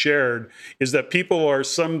you shared is that people are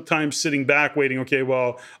sometimes sitting back waiting, okay,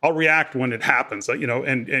 well, I'll react when it happens, and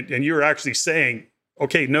you're actually saying,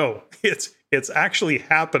 okay, no, it's actually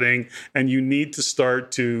happening, and you need to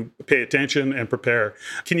start to pay attention and prepare.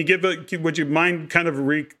 Can you would you mind kind of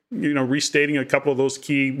restating a couple of those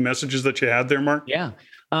key messages that you had there, Mark? Yeah.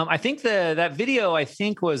 I think that video,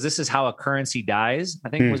 was This Is How a Currency Dies, I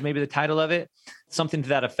think was maybe the title of it, something to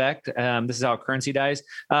that effect. This is how a currency dies.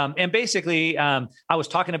 And basically, I was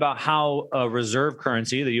talking about how a reserve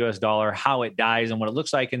currency, the US dollar, how it dies and what it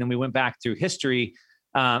looks like. And then we went back through history.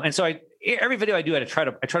 And so every video I do, I try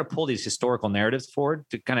to pull these historical narratives forward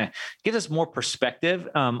to kind of give us more perspective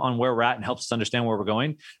on where we're at and helps us understand where we're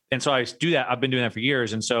going. And so I do that. I've been doing that for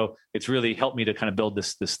years. And so it's really helped me to kind of build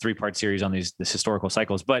this 3-part series on this historical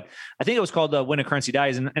cycles. But I think it was called When a Currency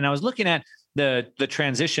Dies. And I was looking at the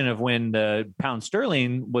transition of when the pound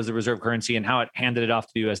sterling was the reserve currency and how it handed it off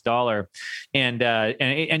to the US dollar. And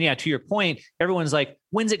yeah, to your point, everyone's like,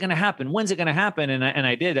 when's it going to happen? When's it going to happen? And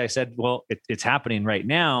I said, well, it's happening right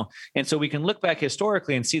now. And so we can look back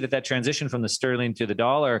historically and see that transition from the sterling to the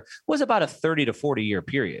dollar was about a 30 to 40 year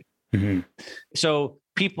period. Mm-hmm. So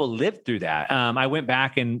people lived through that. I went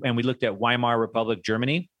back and we looked at Weimar Republic,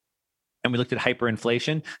 Germany, and we looked at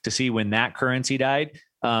hyperinflation to see when that currency died.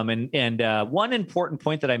 And one important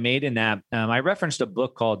point that I made in that, I referenced a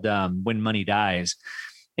book called When Money Dies.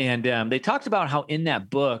 And they talked about how in that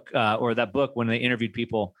book, when they interviewed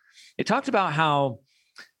people, it talked about how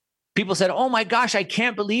people said, oh my gosh, I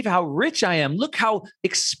can't believe how rich I am. Look how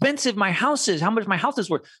expensive my house is, how much my house is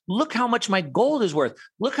worth. Look how much my gold is worth.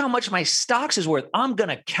 Look how much my stocks is worth. I'm going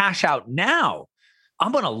to cash out now.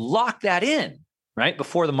 I'm going to lock that in, right,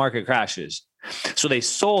 before the market crashes. So they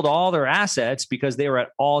sold all their assets because they were at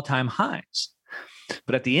all-time highs.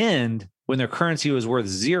 But at the end, when their currency was worth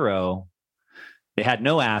zero, they had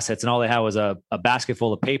no assets, and all they had was a basket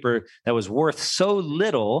full of paper that was worth so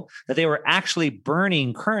little that they were actually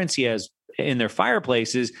burning currency as in their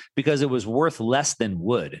fireplaces because it was worth less than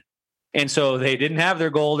wood. And so they didn't have their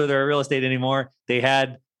gold or their real estate anymore. They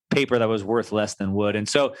had paper that was worth less than wood. And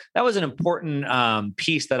so that was an important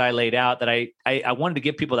piece that I laid out that I wanted to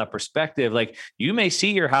give people that perspective. Like, you may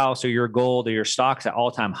see your house or your gold or your stocks at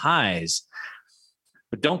all-time highs,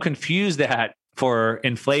 but don't confuse that for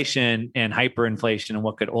inflation and hyperinflation and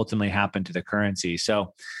what could ultimately happen to the currency.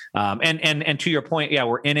 So, and to your point, yeah,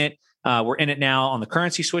 we're in it. We're in it now on the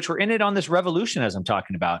currency switch. We're in it on this revolution, as I'm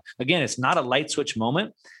talking about. Again, it's not a light switch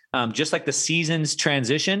moment. Just like the seasons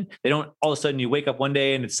transition, they don't all of a sudden you wake up one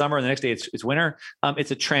day and it's summer and the next day it's winter.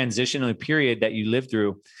 It's a transitional period that you live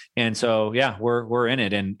through. And so, yeah, we're in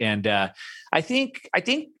it. And I think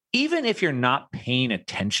even if you're not paying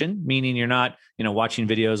attention, meaning you're not, watching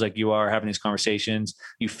videos like you are, having these conversations,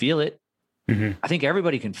 you feel it. Mm-hmm. I think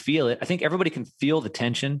everybody can feel it. I think everybody can feel the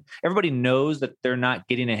tension. Everybody knows that they're not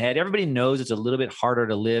getting ahead. Everybody knows it's a little bit harder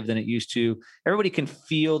to live than it used to. Everybody can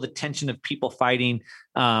feel the tension of people fighting.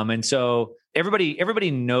 And so everybody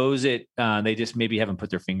knows it. They just maybe haven't put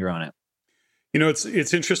their finger on it.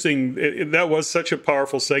 It's interesting. That was such a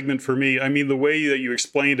powerful segment for me. I mean, the way that you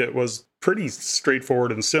explained it was pretty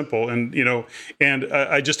straightforward and simple. And,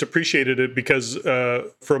 I just appreciated it because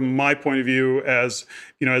from my point of view, as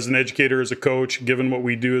an educator, as a coach, given what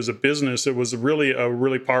we do as a business, it was a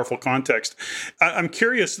really powerful context. I'm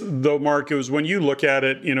curious, though, Mark, it was when you look at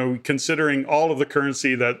it, considering all of the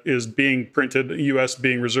currency that is being printed, U.S.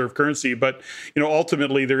 being reserve currency, but,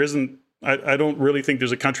 ultimately there isn't, I don't really think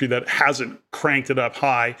there's a country that hasn't cranked it up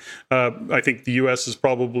high. I think the U.S. is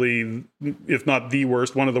probably, if not the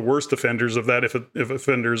worst, one of the worst offenders of that, if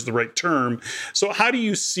offender is the right term. So how do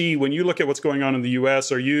you see, when you look at what's going on in the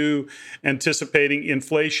U.S., are you anticipating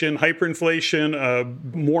inflation,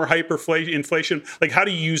 hyperinflation, more hyperinflation? Like, how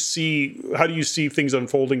do you see things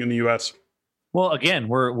unfolding in the U.S.? Well, again,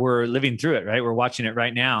 we're living through it, right? We're watching it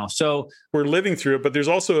right now. So we're living through it, but there's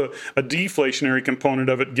also a deflationary component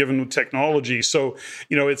of it given technology. So,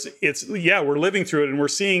 we're living through it and we're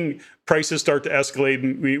seeing prices start to escalate.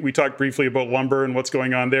 And we talked briefly about lumber and what's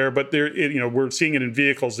going on there, but we're seeing it in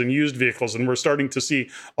vehicles and used vehicles, and we're starting to see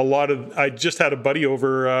a lot of. I just had a buddy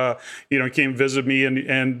over, he came visit me,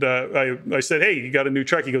 and I said, "Hey, you got a new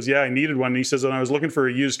truck?" He goes, "Yeah, I needed one." And he says, "And I was looking for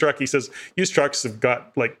a used truck." He says, "Used trucks have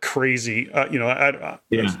got like crazy."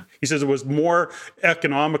 He says it was more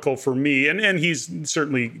economical for me, and he's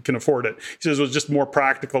certainly can afford it. He says it was just more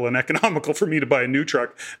practical and economical for me to buy a new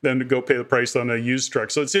truck than to go pay the price on a used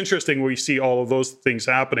truck. So it's interesting. We see all of those things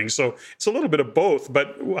happening. So it's a little bit of both,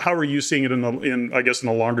 but how are you seeing it in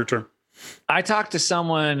the longer term? I talked to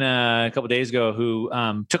someone a couple of days ago who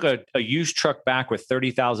took a used truck back with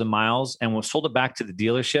 30,000 miles and sold it back to the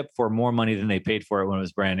dealership for more money than they paid for it when it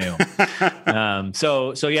was brand new.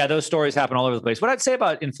 So yeah, those stories happen all over the place. What I'd say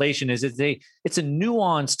about inflation is it's a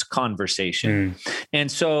nuanced conversation.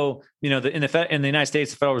 And so, in the United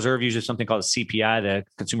States, the Federal Reserve uses something called the CPI, the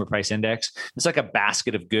Consumer Price Index. It's like a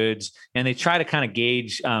basket of goods, and they try to kind of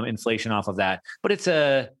gauge inflation off of that. But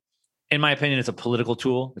in my opinion, it's a political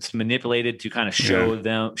tool. It's manipulated to kind of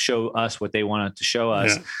show us what they want to show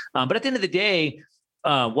us. Yeah. But at the end of the day,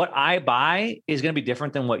 what I buy is going to be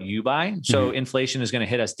different than what you buy. So inflation is going to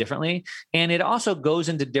hit us differently. And it also goes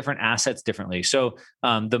into different assets differently. So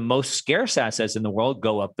the most scarce assets in the world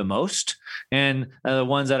go up the most. And the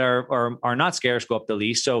ones that are not scarce go up the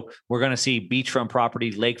least. So we're going to see beachfront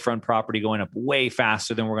property, lakefront property going up way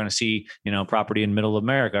faster than we're going to see, property in middle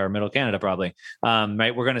America or middle Canada, probably.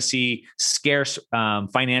 Right. We're going to see scarce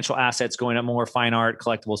financial assets going up more, fine art,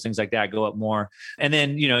 collectibles, things like that go up more. And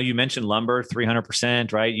then, you mentioned lumber, 300%.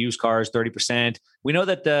 Right? Used cars, 30%. We know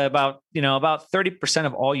that about 30%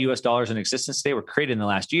 of all US dollars in existence today were created in the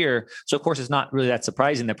last year. So of course, it's not really that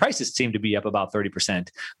surprising. The prices seem to be up about 30%.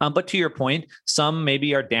 But to your point, some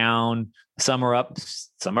maybe are down, some are up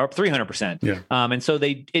 300%. Yeah. And so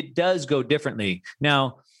it does go differently.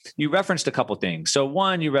 Now, you referenced a couple things. So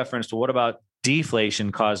one, you referenced, what about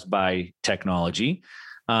deflation caused by technology?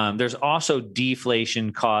 There's also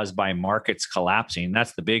deflation caused by markets collapsing.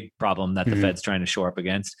 That's the big problem that the Fed's trying to shore up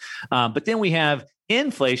against. But then we have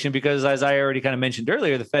inflation because, as I already kind of mentioned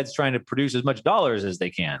earlier, the Fed's trying to produce as much dollars as they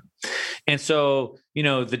can. And so,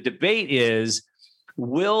 the debate is,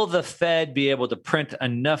 will the Fed be able to print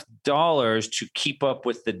enough dollars to keep up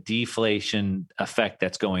with the deflation effect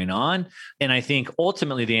that's going on? And I think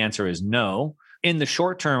ultimately the answer is no. In the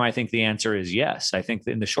short term, I think the answer is yes. I think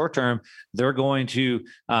that in the short term, they're going to,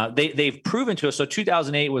 they've proven to us. So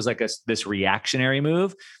 2008 was like this reactionary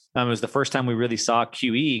move. It was the first time we really saw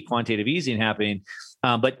QE, quantitative easing, happening.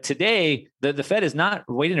 But today, the Fed is not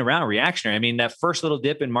waiting around reactionary. I mean, that first little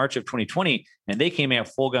dip in March of 2020, and they came out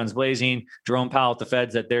full guns blazing. Jerome Powell at the Fed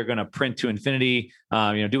that they're going to print to infinity,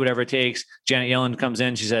 do whatever it takes. Janet Yellen comes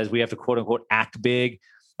in. She says, we have to, quote unquote, act big.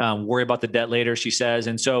 Worry about the debt later, she says.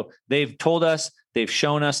 And so they've told us, they've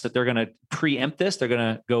shown us that they're going to preempt this. They're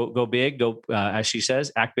going to go big, as she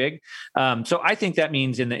says, act big. So I think that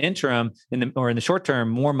means in the interim, in the short term,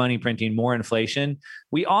 more money printing, more inflation.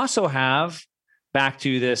 We also have, back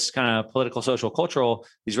to this kind of political, social, cultural,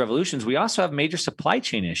 these revolutions, we also have major supply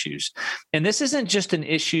chain issues. And this isn't just an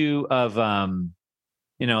issue of,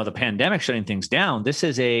 the pandemic shutting things down. This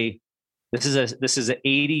is an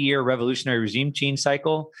 80-year revolutionary regime change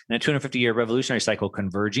cycle and a 250-year revolutionary cycle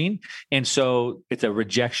converging. And so it's a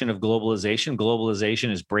rejection of globalization. Globalization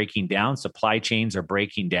is breaking down. Supply chains are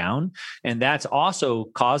breaking down. And that's also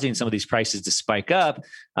causing some of these prices to spike up.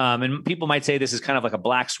 And people might say this is kind of like a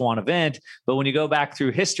black swan event. But when you go back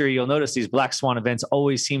through history, you'll notice these black swan events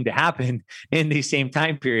always seem to happen in these same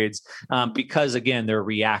time periods because, again, they're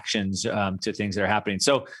reactions to things that are happening.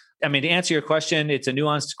 So, to answer your question, it's a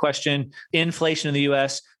nuanced question. Inflation in the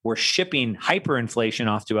US, we're shipping hyperinflation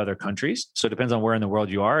off to other countries. So it depends on where in the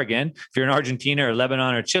world you are. Again, if you're in Argentina or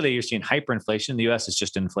Lebanon or Chile, you're seeing hyperinflation. In the US, it's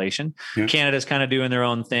just inflation. Yeah. Canada's kind of doing their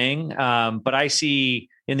own thing. But I see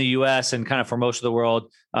in the US and kind of for most of the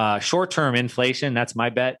world, short-term inflation, that's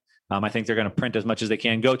my bet. I think they're going to print as much as they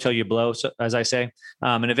can, go till you blow, so, as I say.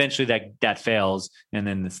 And eventually that fails, and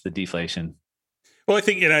then it's the deflation. Well, I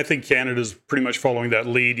think Canada's pretty much following that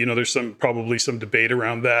lead. There's probably some debate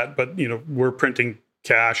around that, but we're printing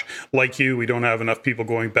cash. Like we don't have enough people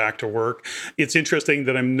going back to work. It's interesting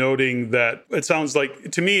that I'm noting that it sounds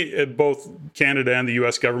like, to me, both Canada and the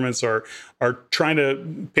U.S. governments are trying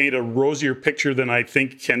to paint a rosier picture than I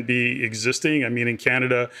think can be existing. In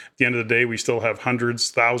Canada, at the end of the day, we still have hundreds,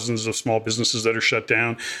 thousands of small businesses that are shut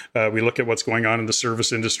down. We look at what's going on in the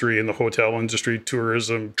service industry, in the hotel industry,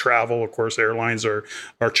 tourism, travel. Of course, airlines are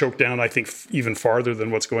choked down, I think, even farther than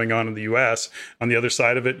what's going on in the U.S. On the other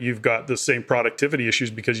side of it, you've got the same productivity issues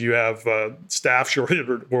because you have staff shortage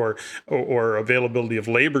or availability of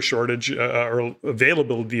labor shortage or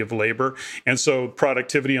availability of labor. And so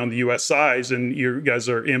productivity on the U.S. side, and you guys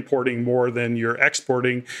are importing more than you're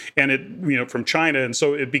exporting, and it from China. And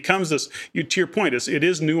so it becomes this, to your point, it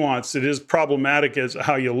is nuanced. It is problematic as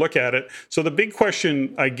how you look at it. So the big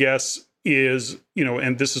question, I guess, is,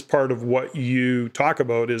 and this is part of what you talk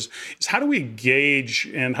about, is how do we gauge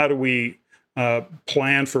and how do we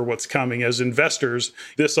plan for what's coming as investors?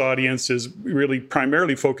 This audience is really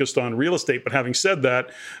primarily focused on real estate. But having said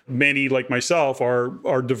that, many like myself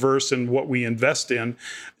are diverse in what we invest in.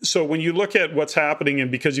 So when you look at what's happening,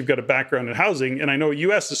 and because you've got a background in housing, and I know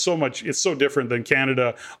U.S. is it's so different than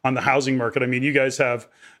Canada on the housing market. You guys have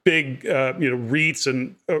big, REITs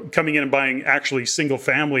and coming in and buying actually single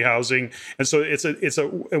family housing. And so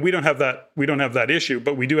we don't have that issue,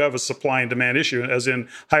 but we do have a supply and demand issue, as in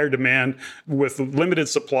higher demand with limited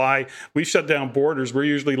supply. We've shut down borders. We're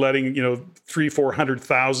usually letting,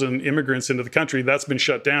 300,000-400,000 immigrants into the country. That's been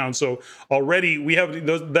shut down. So already we have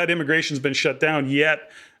that immigration's been shut down, yet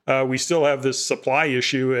we still have this supply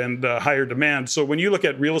issue and higher demand. So when you look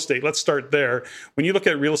at real estate, let's start there. When you look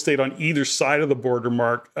at real estate on either side of the border,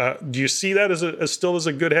 Mark, do you see that as still as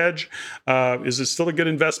a good hedge? Is it still a good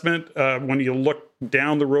investment when you look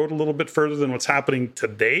down the road a little bit further than what's happening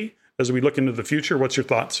today as we look into the future? What's your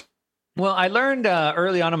thoughts? Well, I learned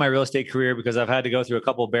early on in my real estate career, because I've had to go through a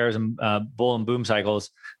couple of bears and bull and boom cycles.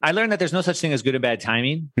 I learned that there's no such thing as good and bad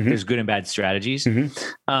timing. Mm-hmm. There's good and bad strategies.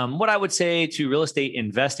 Mm-hmm. What I would say to real estate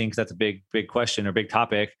investing, because that's a big question or big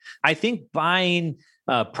topic, I think buying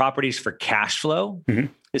properties for cash flow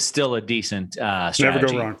is still a decent strategy. Never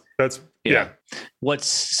go wrong. That's yeah.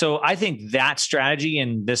 So I think that strategy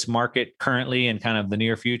in this market currently and kind of the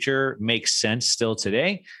near future makes sense still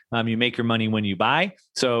today. You make your money when you buy.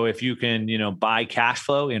 So if you can, buy cash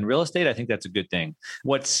flow in real estate, I think that's a good thing.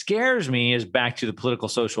 What scares me is back to the political,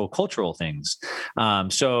 social, cultural things.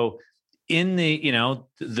 So in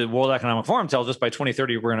the World Economic Forum tells us by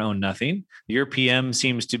 2030, we're going to own nothing. Your PM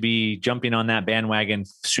seems to be jumping on that bandwagon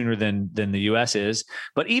sooner than the US is.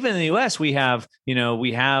 But even in the US, we have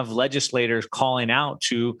legislators calling out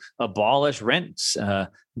to abolish rents,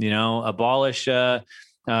 abolish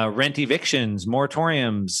rent evictions,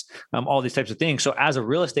 moratoriums, all these types of things. So as a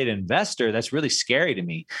real estate investor, that's really scary to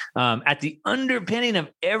me. At the underpinning of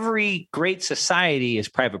every great society is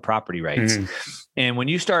private property rights. Mm-hmm. And when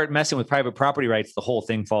you start messing with private property rights, the whole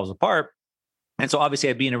thing falls apart. And so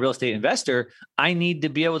obviously, being a real estate investor, I need to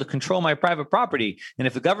be able to control my private property. And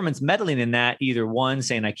if the government's meddling in that, either one,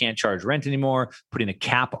 saying I can't charge rent anymore, putting a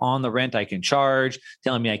cap on the rent I can charge,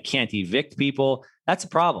 telling me I can't evict people, that's a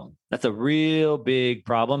problem. That's a real big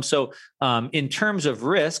problem. So in terms of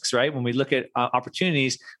risks, right, when we look at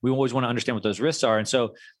opportunities, we always want to understand what those risks are. And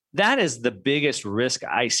so that is the biggest risk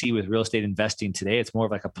I see with real estate investing today. It's more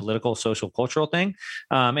of like a political, social, cultural thing.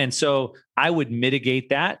 And so I would mitigate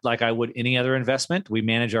that like I would any other investment. We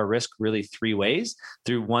manage our risk really three ways.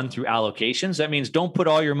 Through allocations. That means don't put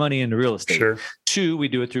all your money into real estate. Sure. Two, we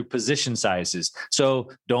do it through position sizes. So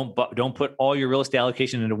don't put all your real estate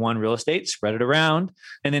allocation into one real estate, spread it around.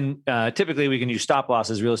 And then typically we can use stop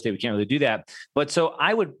losses. Real estate, we can't really do that. But so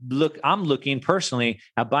I'm looking personally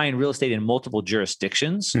at buying real estate in multiple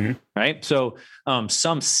jurisdictions. Mm-hmm. Right. So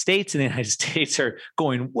some states in the United States are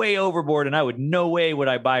going way overboard, and no way would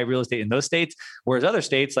I buy real estate in those states. Whereas other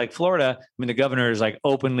states like Florida, the governor is like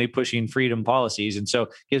openly pushing freedom policies. And so it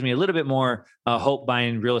gives me a little bit more hope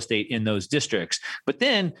buying real estate in those districts. But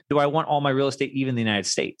then do I want all my real estate even in the United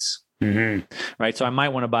States? Mm-hmm. Right. So I might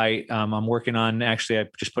want to buy, I'm working on, actually, I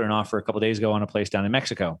just put an offer a couple of days ago on a place down in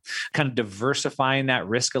Mexico, kind of diversifying that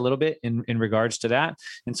risk a little bit in regards to that.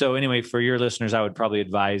 And so anyway, for your listeners, I would probably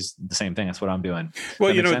advise the same thing. That's what I'm doing.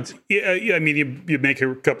 Well, you make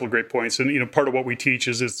a couple of great points. And, part of what we teach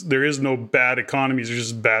is there is no bad economies, there's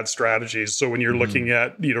just bad strategies. So when you're looking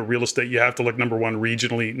at, real estate, you have to look, number one,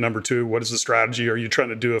 regionally. Number two, what is the strategy? Are you trying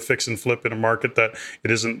to do a fix and flip in a market that it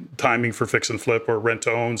isn't timing for fix and flip or rent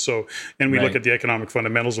to own? So, and we look at the economic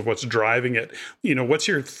fundamentals of what's driving it. What's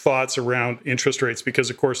your thoughts around interest rates? Because,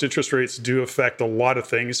 of course, interest rates do affect a lot of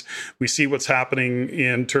things. We see what's happening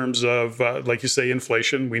in terms of, like you say,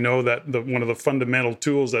 inflation. We know that one of the fundamental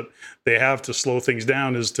tools that they have to slow things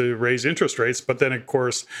down is to raise interest rates. But then, of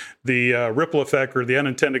course, the ripple effect or the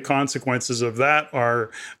unintended consequences of that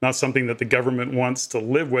are not something that the government wants to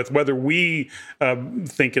live with, whether we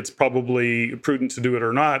think it's probably prudent to do it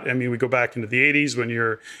or not. We go back into the 80s when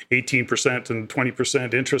you're 18% and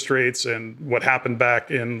 20% interest rates, and what happened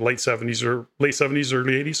back in late 70s, early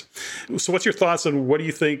 80s. So what's your thoughts on what do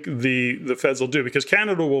you think the feds will do? Because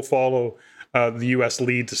Canada will follow the U.S.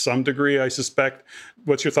 lead to some degree, I suspect.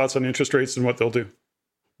 What's your thoughts on interest rates and what they'll do?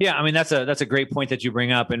 Yeah, that's a great point that you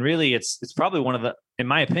bring up. And really, it's probably one of the, in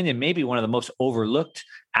my opinion, maybe one of the most overlooked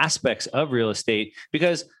aspects of real estate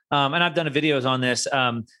because, and I've done videos on this,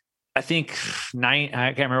 I think I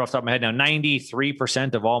can't remember off the top of my head now,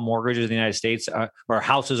 93% of all mortgages in the United States or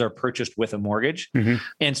houses are purchased with a mortgage. Mm-hmm.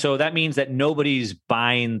 And so that means that nobody's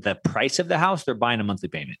buying the price of the house, they're buying a monthly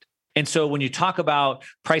payment. And so when you talk about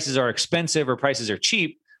prices are expensive or prices are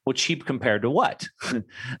cheap, well, cheap compared to what?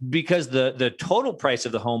 Because the total price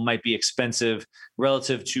of the home might be expensive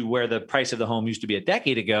relative to where the price of the home used to be a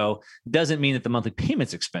decade ago, doesn't mean that the monthly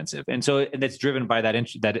payment's expensive. And so that's driven by that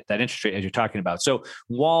interest rate as you're talking about. So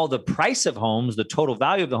while the price of homes, the total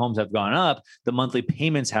value of the homes have gone up, the monthly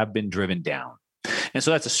payments have been driven down. And so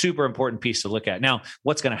that's a super important piece to look at. Now,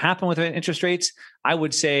 what's going to happen with interest rates? I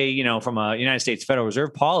would say, from a United States Federal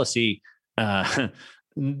Reserve policy,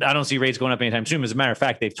 I don't see rates going up anytime soon. As a matter of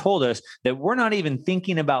fact, they've told us that we're not even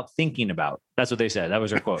thinking about. That's what they said. That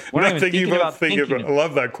was their quote. We're not even thinking about thinking about. I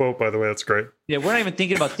love that quote, by the way. That's great. Yeah, we're not even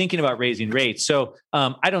thinking about raising rates. So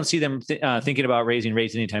I don't see them thinking about raising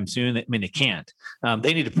rates anytime soon. I mean, they can't.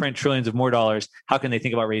 They need to print trillions of more dollars. How can they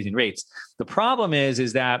think about raising rates? The problem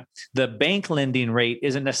is that the bank lending rate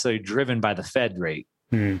isn't necessarily driven by the Fed rate.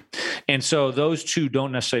 And so those two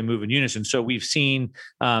don't necessarily move in unison. So we've seen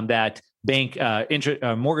that bank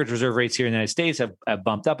mortgage reserve rates here in the United States have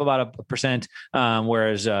bumped up about 1%,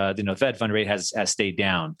 whereas the Fed fund rate has stayed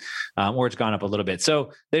down, or it's gone up a little bit.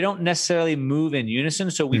 So they don't necessarily move in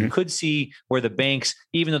unison. So we could see where the banks,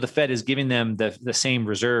 even though the Fed is giving them the same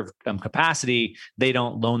reserve capacity, they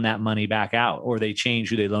don't loan that money back out, or they change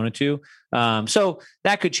who they loan it to. So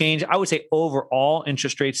that could change. I would say overall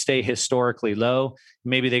interest rates stay historically low.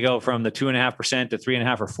 Maybe they go from the 2.5% to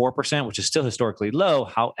 3.5% or 4%, which is still historically low.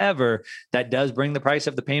 However, that does bring the price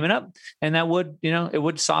of the payment up, and that would, it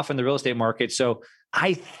would soften the real estate market. So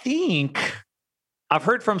I think I've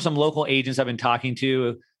heard from some local agents I've been talking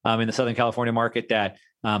to in the Southern California market that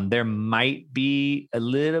there might be a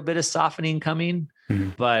little bit of softening coming,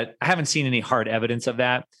 but I haven't seen any hard evidence of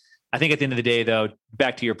that. I think at the end of the day, though,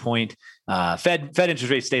 back to your point, Fed interest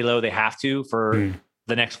rates stay low. They have to for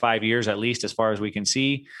the next 5 years, at least, as far as we can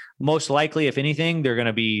see. Most likely, if anything, they're going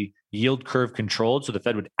to be yield curve controlled. So the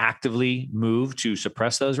Fed would actively move to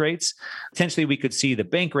suppress those rates. Potentially, we could see the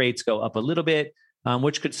bank rates go up a little bit,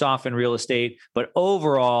 which could soften real estate. But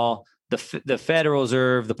overall, the Federal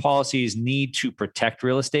Reserve, the policies need to protect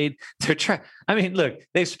real estate. Look,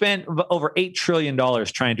 they've spent over $8 trillion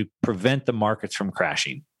trying to prevent the markets from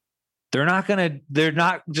crashing. They're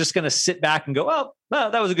not just going to sit back and go, oh,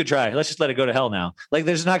 well, that was a good try. Let's just let it go to hell now. Like,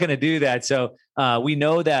 they're just not going to do that. So we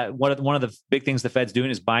know that one of the big things the Fed's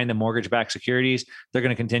doing is buying the mortgage-backed securities. They're going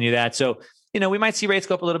to continue that. So, we might see rates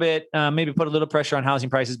go up a little bit, maybe put a little pressure on housing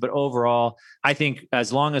prices. But overall, I think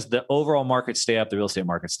as long as the overall markets stay up, the real estate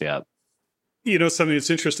markets stay up. Something that's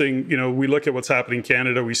interesting, we look at what's happening in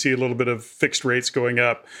Canada. We see a little bit of fixed rates going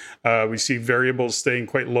up. We see variables staying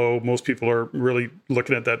quite low. Most people are really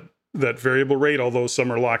looking at that variable rate, although some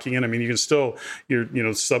are locking in. I mean, you can still,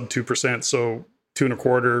 you're sub 2%, so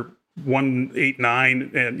 2.25%,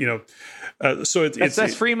 1.89, and so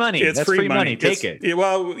that's free money. It's that's free money. Take it.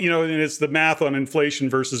 And it's the math on inflation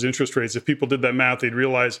versus interest rates. If people did that math, they'd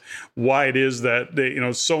realize why it is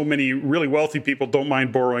that so many really wealthy people don't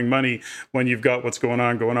mind borrowing money when you've got what's going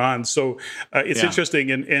on. So it's interesting,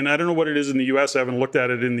 and I don't know what it is in the U.S. I haven't looked at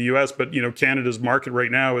it in the U.S., but Canada's market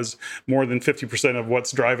right now is more than 50% of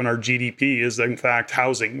what's driving our GDP is in fact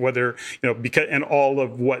housing. Whether because and all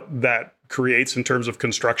of what that creates in terms of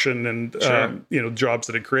construction and jobs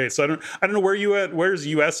that it creates. So I don't know where's the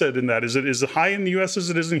US at in that? Is it high in the US as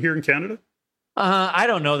it is in here in Canada? I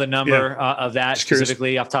don't know the number of that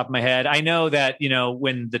specifically off the top of my head. I know that,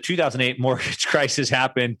 when the 2008 mortgage crisis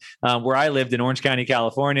happened, where I lived in Orange County,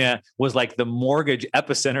 California, was like the mortgage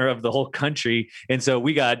epicenter of the whole country. And so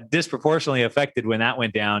we got disproportionately affected when that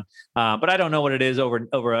went down. But I don't know what it is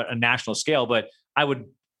over a national scale, but I would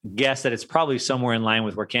guess that it's probably somewhere in line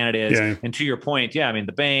with where Canada is. Yeah. And to your point,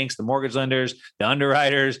 the banks, the mortgage lenders, the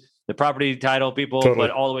underwriters, the property title people, but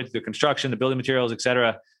all the way to the construction, the building materials, et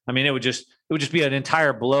cetera. I mean, it would just be an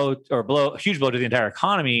entire huge blow to the entire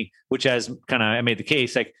economy, which has kind of made the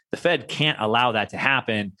case like the Fed can't allow that to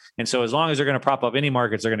happen. And so as long as they're going to prop up any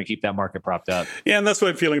markets, they're going to keep that market propped up. Yeah. And that's what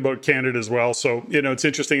I'm feeling about Canada as well. So, it's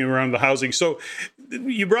interesting around the housing. So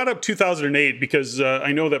you brought up 2008 because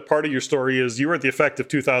I know that part of your story is you were at the effect of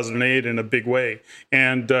 2008 in a big way.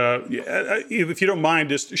 And if you don't mind,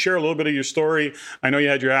 just share a little bit of your story. I know you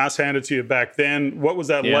had your ass handed to you back then. What was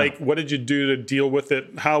that like? What did you do to deal with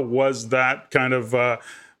it? How was that kind of,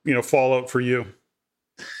 fallout for you?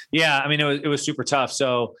 Yeah, I mean, it was super tough.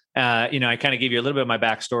 So, I kind of gave you a little bit of my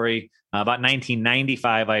backstory. About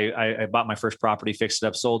 1995, I bought my first property, fixed it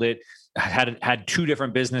up, sold it. I had two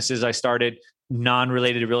different businesses I started,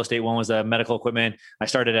 non-related to real estate. One was medical equipment. I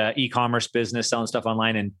started an e-commerce business selling stuff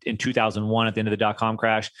online in 2001 at the end of the dot-com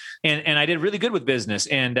crash. And I did really good with business.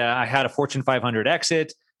 And I had a Fortune 500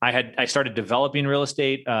 exit. I started developing real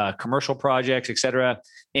estate, commercial projects, et cetera.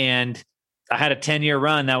 And I had a 10-year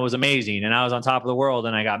run that was amazing. And I was on top of the world,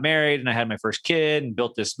 and I got married and I had my first kid and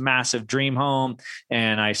built this massive dream home,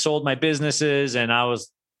 and I sold my businesses and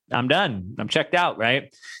I'm done. I'm checked out.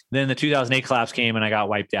 Right. Then the 2008 collapse came and I got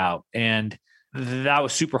wiped out, and that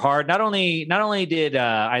was super hard. Not only did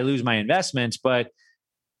I lose my investments, but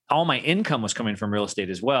all my income was coming from real estate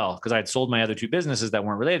as well, because I had sold my other two businesses that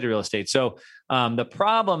weren't related to real estate. So the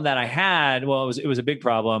problem that I had, it was a big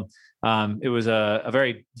problem. It was a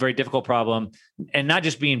very, very difficult problem, and not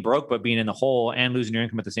just being broke, but being in the hole and losing your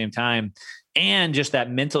income at the same time. And just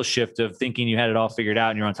that mental shift of thinking you had it all figured out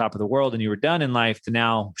and you're on top of the world and you were done in life to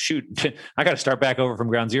now, shoot, I got to start back over from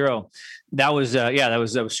ground zero. That was, that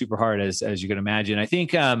was super hard, as you can imagine. I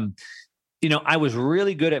think, I was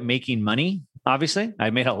really good at making money. Obviously, I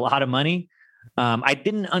made a lot of money. I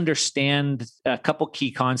didn't understand a couple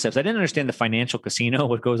key concepts. I didn't understand the financial casino,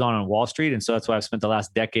 what goes on Wall Street. And so that's why I've spent the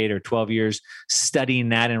last decade or 12 years studying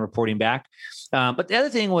that and reporting back. But the other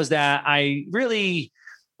thing was that I really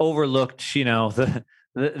overlooked,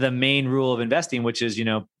 the main rule of investing, which is,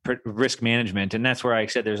 risk management. And that's where I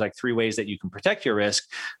said there's like 3 ways that you can protect your risk.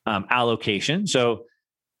 Allocation. So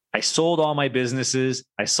I sold all my businesses,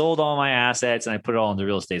 I sold all my assets, and I put it all into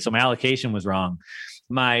real estate. So my allocation was wrong.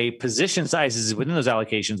 My position sizes within those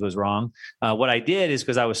allocations was wrong. What I did is,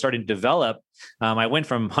 because I was starting to develop, I went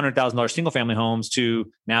from $100,000 single family homes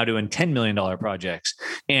to now doing $10 million projects.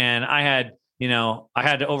 And I had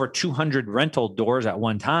over 200 rental doors at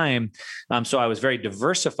one time. So I was very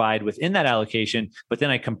diversified within that allocation, but then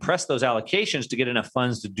I compressed those allocations to get enough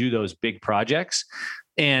funds to do those big projects.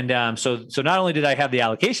 And so not only did I have the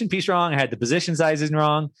allocation piece wrong, I had the position sizes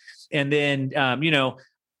wrong. And then,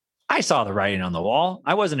 I saw the writing on the wall.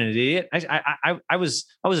 I wasn't an idiot. I was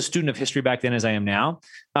a student of history back then, as I am now.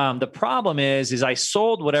 The problem is I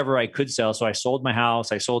sold whatever I could sell. So I sold my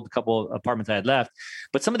house. I sold a couple of apartments I had left.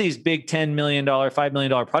 But some of these big $10 million, $5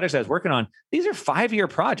 million projects I was working on, these are 5-year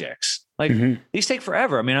projects. Like these take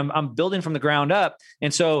forever. I mean, I'm building from the ground up.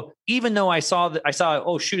 And so even though I saw,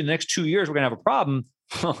 oh shoot, in the next 2 years, we're going to have a problem.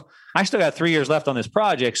 I still got 3 years left on this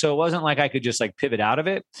project. So it wasn't like I could just like pivot out of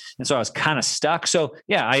it. And so I was kind of stuck. So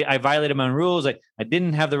yeah, I violated my own rules. I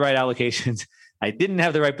didn't have the right allocations. I didn't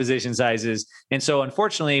have the right position sizes. And so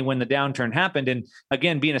unfortunately, when the downturn happened, and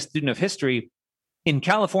again, being a student of history, in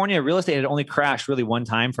California, real estate had only crashed really one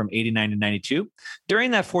time from 89 to 92.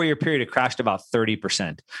 During that 4-year period, it crashed about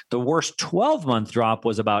 30%. The worst 12-month drop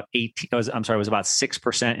was about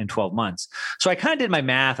 6% in 12 months. So I kind of did my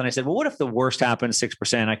math and I said, well, what if the worst happened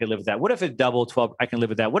 6%? I could live with that. What if it doubled 12? I can live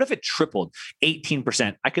with that. What if it tripled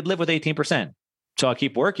 18%? I could live with 18%. So I'll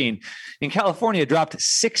keep working. In California, it dropped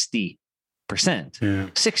 60%,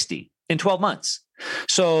 60 in 12 months.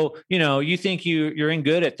 So, you think you're in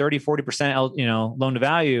good at 30, 40%, loan to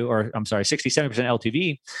value, or 60, 70%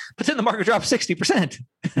 LTV, but then the market dropped 60%.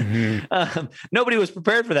 Nobody was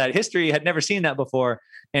prepared for that. History had never seen that before.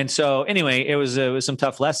 And so anyway, it was some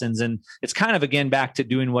tough lessons, and it's kind of, again, back to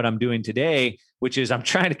doing what I'm doing today, which is I'm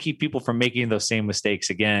trying to keep people from making those same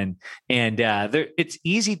mistakes again. And it's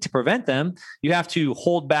easy to prevent them. You have to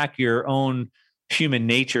hold back your own human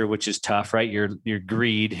nature, which is tough, right? Your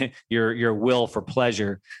greed, your will for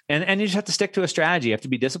pleasure. And you just have to stick to a strategy. You have to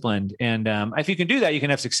be disciplined. And if you can do that, you can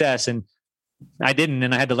have success. And I didn't,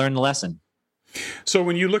 and I had to learn the lesson. So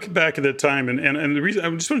when you look back at that time, and the reason I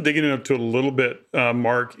just want to dig into it a little bit,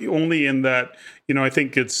 Mark, only in that, I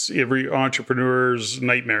think it's every entrepreneur's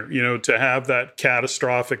nightmare, to have that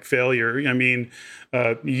catastrophic failure. I mean,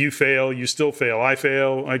 you fail, you still fail. I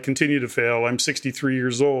fail, I continue to fail. I'm 63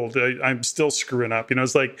 years old. I'm still screwing up.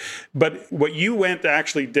 It's like, but what you went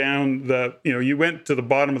actually down you went to the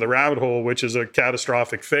bottom of the rabbit hole, which is a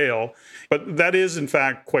catastrophic fail. But that is, in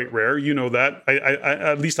fact, quite rare. You know that. I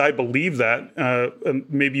at least I believe that. And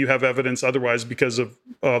maybe you have evidence otherwise because of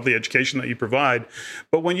the education that you provide.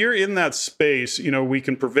 But when you're in that space, we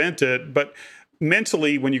can prevent it. But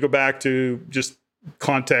mentally, when you go back to just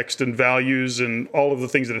context and values and all of the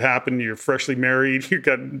things that happened, you're freshly married, you've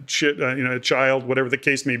got a child, whatever the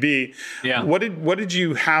case may be. Yeah. What did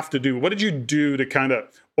you have to do? What did you do to kind of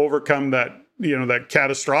overcome that, that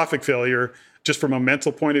catastrophic failure? Just from a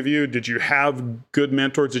mental point of view, did you have good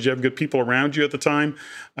mentors? Did you have good people around you at the time?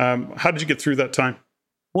 How did you get through that time?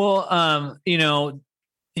 Well,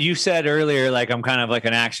 you said earlier, like, I'm kind of like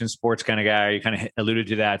an action sports kind of guy. You kind of alluded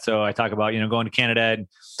to that. So I talk about, going to Canada and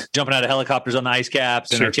jumping out of helicopters on the ice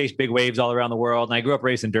caps, and sure. I chase big waves all around the world. And I grew up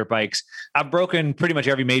racing dirt bikes. I've broken pretty much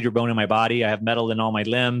every major bone in my body. I have metal in all my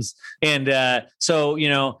limbs. And so,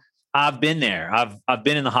 I've been there. I've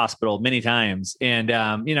been in the hospital many times. And,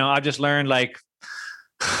 I've just learned, like,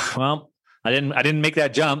 well, I didn't make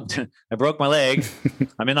that jump. I broke my leg.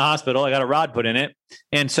 I'm in the hospital. I got a rod put in it.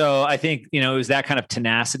 And so I think, it was that kind of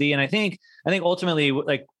tenacity. And I think ultimately,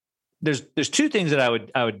 like, there's 2 things that I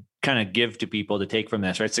would kind of give to people to take from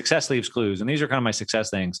this, right? Success leaves clues. And these are kind of my success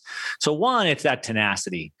things. So one, it's that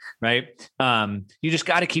tenacity, right? You just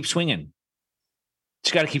got to keep swinging.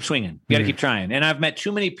 Just got to keep swinging. You got to keep trying. And I've met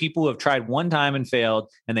too many people who have tried one time and failed,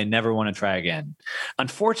 and they never want to try again.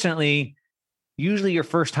 Unfortunately, usually your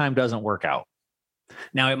first time doesn't work out.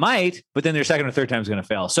 Now it might, but then their second or third time is going to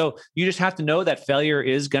fail. So you just have to know that failure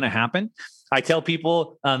is going to happen. I tell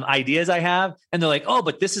people ideas I have, and they're like, "Oh,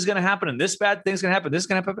 but this is going to happen, and this bad thing's going to happen. This is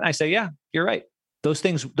going to happen." I say, "Yeah, you're right. Those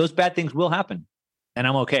bad things will happen, and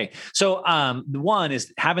I'm okay." So the one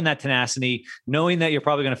is having that tenacity, knowing that you're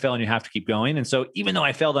probably going to fail and you have to keep going. And so even though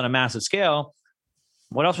I failed on a massive scale,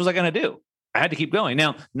 what else was I going to do? I had to keep going.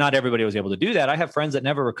 Now, not everybody was able to do that. I have friends that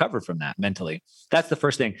never recovered from that mentally. That's the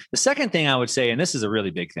first thing. The second thing I would say, and this is a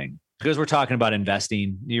really big thing, because we're talking about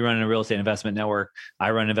investing. You run a real estate investment network.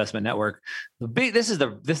 I run an investment network. This is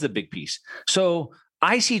the big piece. So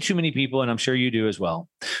I see too many people, and I'm sure you do as well,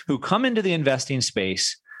 who come into the investing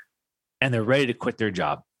space and they're ready to quit their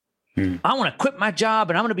job. I want to quit my job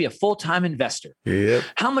and I'm going to be a full-time investor. Yep.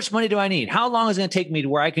 How much money do I need? How long is it going to take me to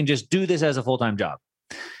where I can just do this as a full-time job?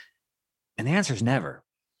 And the answer is never.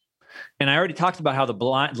 And I already talked about how the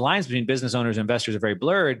lines between business owners and investors are very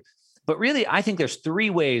blurred. But really, I think there's three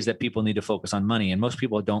ways that people need to focus on money. And most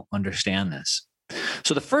people don't understand this.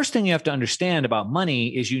 So the first thing you have to understand about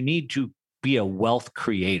money is you need to be a wealth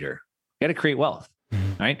creator. You got to create wealth,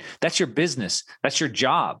 right? That's your business. That's your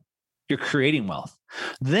job. You're creating wealth.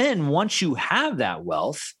 Then once you have that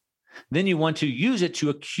wealth, then you want to use it to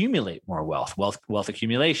accumulate more wealth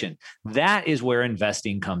accumulation. That is where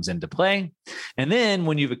investing comes into play. And then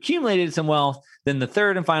when you've accumulated some wealth, then the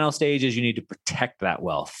third and final stage is you need to protect that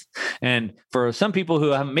wealth. And for some people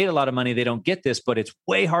who haven't made a lot of money, they don't get this, but it's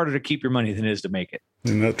way harder to keep your money than it is to make it.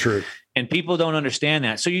 Isn't that true? And people don't understand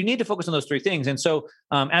that. So you need to focus on those three things. And so,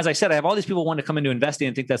 as I said, I have all these people wanting to come into investing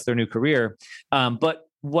and think that's their new career. But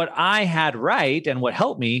what I had right and what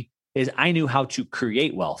helped me is I knew how to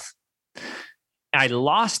create wealth. I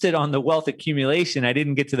lost it on the wealth accumulation. I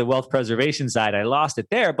didn't get to the wealth preservation side. I lost it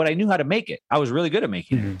there, but I knew how to make it. I was really good at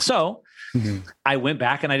making it. So I went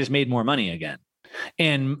back and I just made more money again.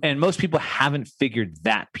 And most people haven't figured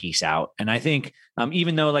that piece out. And I think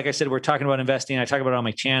even though, like I said, we're talking about investing, I talk about it on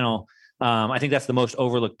my channel. I think that's the most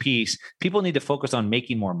overlooked piece. People need to focus on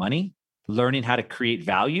making more money, learning how to create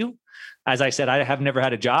value. As I said, I have never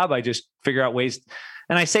had a job. I just figure out ways.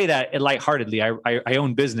 And I say that lightheartedly. I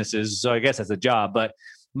own businesses, so I guess that's a job. But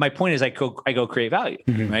my point is I go create value,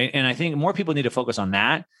 right? And I think more people need to focus on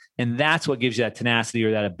that. And that's what gives you that tenacity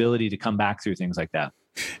or that ability to come back through things like that.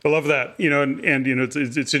 I love that. And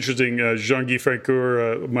it's interesting. Jean-Guy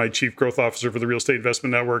Francoeur, my chief growth officer for the Real Estate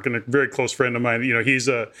Investment Network, and a very close friend of mine. He's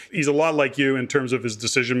a lot like you in terms of his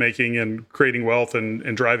decision making and creating wealth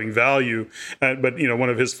and driving value. But one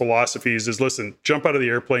of his philosophies is, listen, jump out of the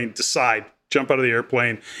airplane, jump out of the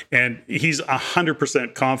airplane. And he's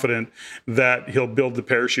 100% confident that he'll build the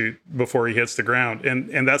parachute before he hits the ground.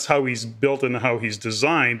 And that's how he's built and how he's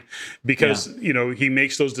designed, because, he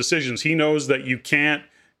makes those decisions. He knows that you can't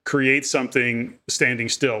create something standing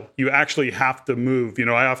still. You actually have to move.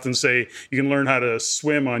 I often say you can learn how to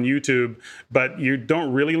swim on YouTube, but you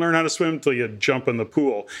don't really learn how to swim until you jump in the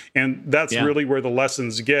pool. And that's really where the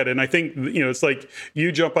lessons get. And I think, it's like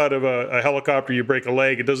you jump out of a helicopter, you break a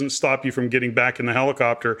leg. It doesn't stop you from getting back in the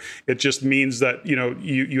helicopter. It just means that,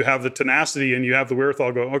 you have the tenacity and you have the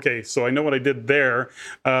wherewithal. Go, okay, so I know what I did there.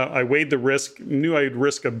 I weighed the risk, knew I'd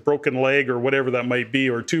risk a broken leg or whatever that might be,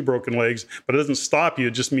 or two broken legs, but it doesn't stop you.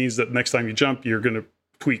 It just means that next time you jump, you're going to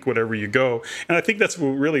tweak whatever you go. And I think that's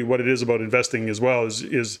really what it is about investing as well,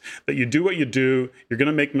 is that you do what you do, you're going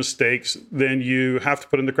to make mistakes, then you have to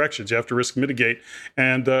put in the corrections. You have to risk mitigate.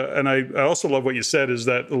 And I also love what you said, is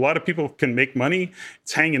that a lot of people can make money.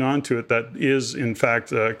 It's hanging on to it that is, in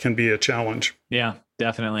fact, can be a challenge. Yeah,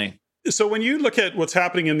 definitely. So when you look at what's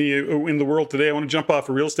happening in the world today, I want to jump off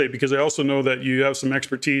of real estate because I also know that you have some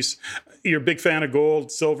expertise. You're a big fan of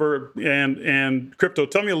gold, silver, and crypto.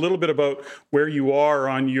 Tell me a little bit about where you are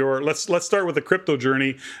on your. Let's start with the crypto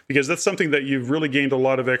journey, because that's something that you've really gained a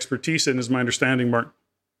lot of expertise in, is my understanding, Mark.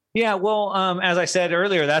 Yeah, well, as I said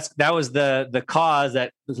earlier, that was the cause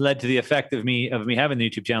that led to the effect of me having the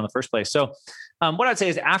YouTube channel in the first place. So, what I'd say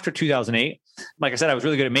is after 2008, like I said, I was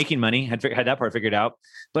really good at making money, had that part figured out.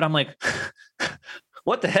 But I'm like,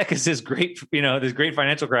 what the heck is this great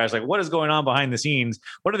financial crash? Like, what is going on behind the scenes?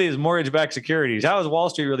 What are these mortgage-backed securities? How does Wall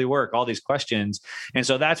Street really work? All these questions. And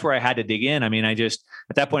so that's where I had to dig in. I mean, at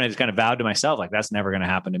that point, I just kind of vowed to myself, like, that's never going to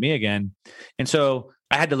happen to me again. And so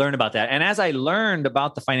I had to learn about that. And as I learned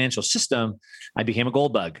about the financial system, I became a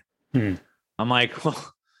gold bug. I'm like,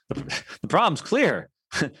 well, the problem's clear.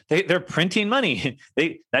 They're printing money.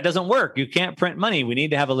 That doesn't work. You can't print money. We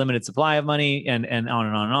need to have a limited supply of money, and on and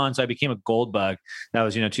on and on. So I became a gold bug. That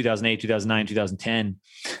was 2008, 2009, 2010.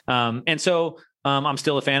 And so I'm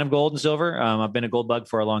still a fan of gold and silver. I've been a gold bug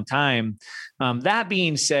for a long time. That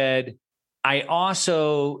being said, I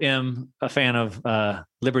also am a fan of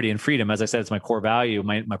liberty and freedom. As I said, it's my core value,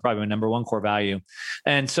 my probably my number one core value.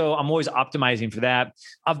 And so I'm always optimizing for that.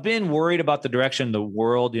 I've been worried about the direction the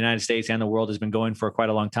world, the United States and the world has been going for quite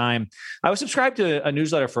a long time. I was subscribed to a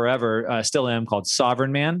newsletter forever, still am, called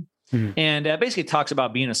Sovereign Man. And basically talks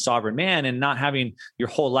about being a sovereign man and not having your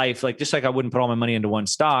whole life, like just like I wouldn't put all my money into one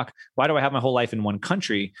stock. Why do I have my whole life in one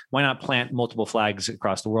country? Why not plant multiple flags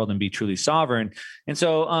across the world and be truly sovereign? And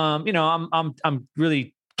so, I'm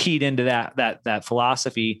really keyed into that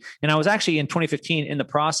philosophy. And I was actually in 2015 in the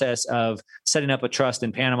process of setting up a trust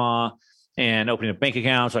in Panama and opening a bank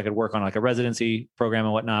account so I could work on like a residency program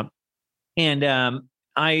and whatnot. And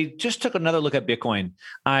I just took another look at Bitcoin.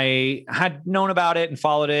 I had known about it and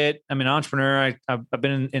followed it. I'm an entrepreneur. I've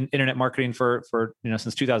been in internet marketing for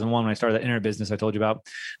since 2001 when I started that internet business I told you about.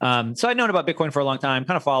 So I'd known about Bitcoin for a long time,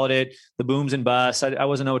 kind of followed it, the booms and busts. I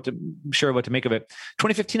wasn't sure what to make of it.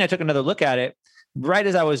 2015, I took another look at it right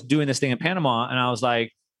as I was doing this thing in Panama. And I was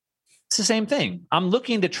like, it's the same thing. I'm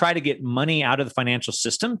looking to try to get money out of the financial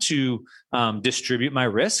system to distribute my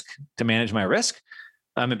risk, to manage my risk.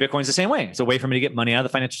 And Bitcoin's the same way. It's a way for me to get money out of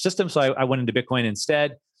the financial system. So I went into Bitcoin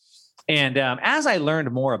instead. And as I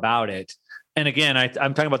learned more about it, and again,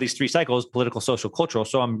 I'm talking about these three cycles: political, social, cultural.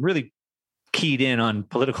 So I'm really keyed in on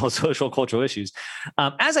political, social, cultural issues.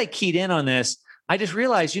 As I keyed in on this, I just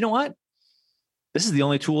realized, you know what? This is the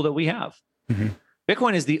only tool that we have. Mm-hmm.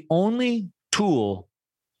 Bitcoin is the only tool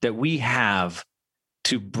that we have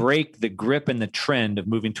to break the grip and the trend of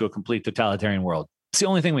moving to a complete totalitarian world. It's the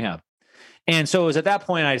only thing we have. And so it was at that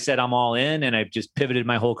point I said, I'm all in, and I've just pivoted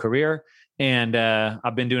my whole career. And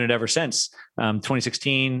I've been doing it ever since.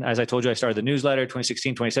 2016, as I told you, I started the newsletter.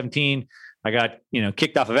 2016, 2017, I got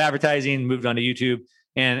kicked off of advertising, moved on to YouTube,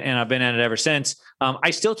 and I've been at it ever since. I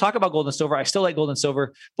still talk about gold and silver. I still like gold and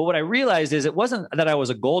silver. But what I realized is it wasn't that I was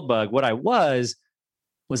a gold bug. What I was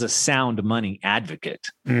a sound money advocate.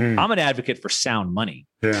 I'm an advocate for sound money.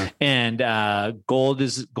 Yeah. And gold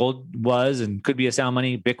was and could be a sound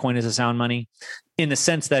money. Bitcoin is a sound money in the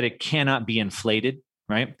sense that it cannot be inflated,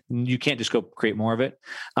 right? You can't just go create more of it.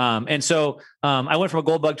 And so I went from a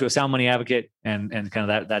gold bug to a sound money advocate, and kind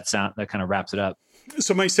of that kind of wraps it up.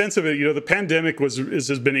 So my sense of it, the pandemic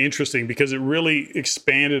has been interesting because it really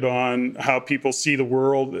expanded on how people see the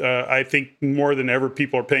world. I think more than ever,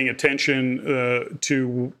 people are paying attention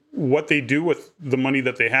to what they do with the money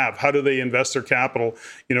that they have. How do they invest their capital?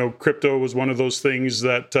 Crypto was one of those things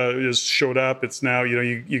that has showed up. It's now,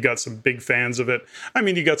 you got some big fans of it. I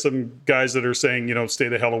mean, you got some guys that are saying, stay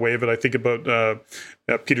the hell away. But I think about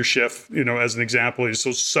Peter Schiff, as an example.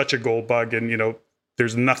 He's such a gold bug, and,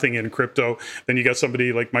 there's nothing in crypto. Then you got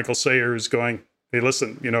somebody like Michael Saylor who's going, hey,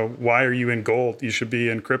 listen, why are you in gold? You should be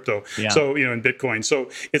in crypto. Yeah. So, in Bitcoin. So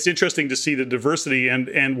it's interesting to see the diversity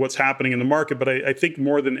and what's happening in the market. But I think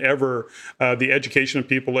more than ever, the education of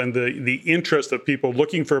people and the interest of people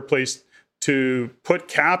looking for a place to put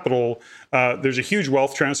capital, there's a huge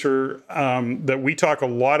wealth transfer that we talk a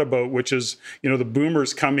lot about, which is, the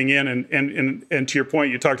boomers coming in. And to your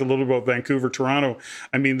point, you talked a little about Vancouver, Toronto.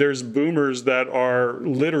 I mean, there's boomers that are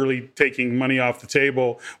literally taking money off the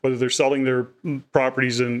table, whether they're selling their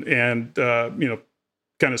properties and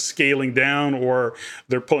kind of scaling down, or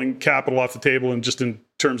they're pulling capital off the table and just in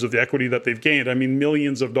terms of the equity that they've gained. I mean,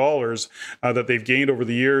 millions of dollars that they've gained over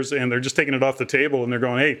the years, and they're just taking it off the table, and they're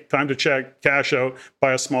going, hey, time to cash out,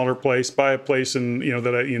 buy a smaller place, buy a place in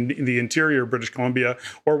the interior of British Columbia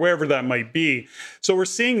or wherever that might be. So we're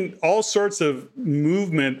seeing all sorts of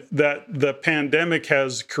movement that the pandemic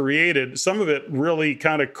has created. Some of it really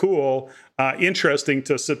kind of cool, interesting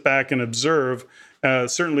to sit back and observe.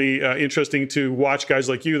 Certainly interesting to watch guys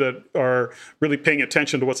like you that are really paying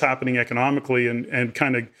attention to what's happening economically and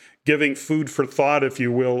kind of giving food for thought, if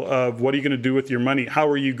you will, of what are you going to do with your money? How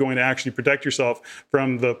are you going to actually protect yourself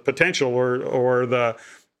from the potential or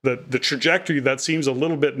the trajectory that seems a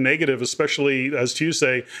little bit negative, especially as you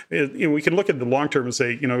say, we can look at the long term and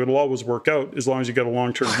say, it'll always work out as long as you got a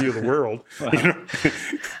long term view of the world.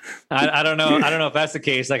 I don't know. I don't know if that's the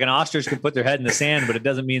case. Like an ostrich can put their head in the sand, but it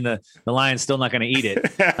doesn't mean the lion's still not going to eat it.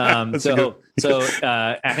 I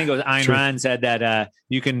think it was Ayn Rand said that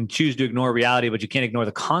you can choose to ignore reality, but you can't ignore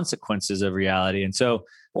the consequences of reality. And so,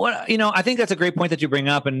 I think that's a great point that you bring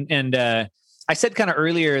up. And I said kind of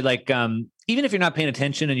earlier, like, even if you're not paying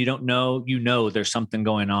attention and you don't know, there's something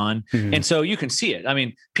going on. Mm-hmm. And so you can see it. I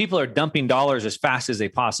mean, people are dumping dollars as fast as they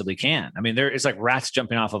possibly can. I mean, it's like rats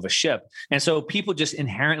jumping off of a ship. And so people just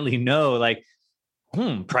inherently know, like,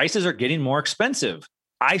 prices are getting more expensive.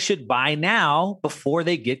 I should buy now before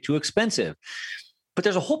they get too expensive. But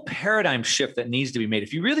there's a whole paradigm shift that needs to be made.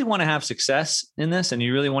 If you really want to have success in this and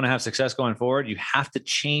you really want to have success going forward, you have to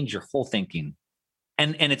change your whole thinking.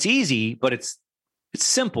 And it's easy, but it's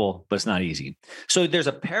simple, but it's not easy. So there's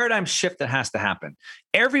a paradigm shift that has to happen.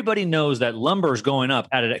 Everybody knows that lumber is going up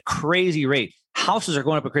at a crazy rate. Houses are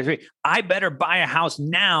going up at a crazy rate. I better buy a house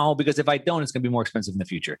now because if I don't, it's going to be more expensive in the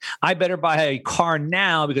future. I better buy a car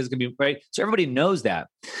now because it's going to be right. So everybody knows that.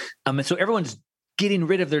 And so everyone's getting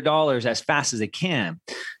rid of their dollars as fast as they can.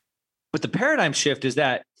 But the paradigm shift is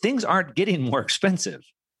that things aren't getting more expensive.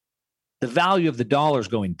 The value of the dollar is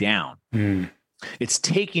going down. It's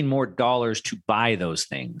taking more dollars to buy those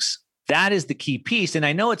things. That is the key piece. And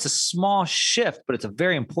I know it's a small shift, but it's a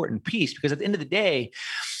very important piece because at the end of the day,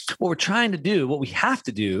 what we're trying to do, what we have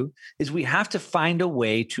to do is we have to find a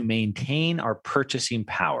way to maintain our purchasing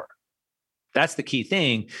power. That's the key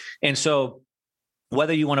thing. And so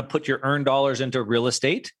whether you want to put your earned dollars into real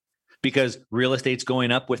estate, because real estate's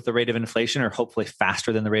going up with the rate of inflation or hopefully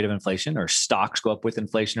faster than the rate of inflation, or stocks go up with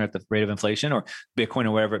inflation or at the rate of inflation, or Bitcoin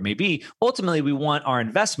or whatever it may be. Ultimately, we want our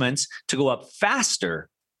investments to go up faster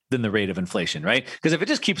than the rate of inflation, right? Because if it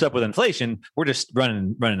just keeps up with inflation, we're just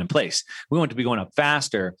running in place. We want it to be going up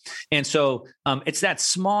faster. And so it's that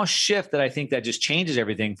small shift that I think that just changes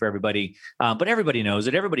everything for everybody. But everybody knows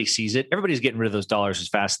it. Everybody sees it. Everybody's getting rid of those dollars as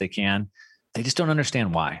fast as they can. They just don't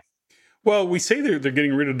understand why. Well, we say they're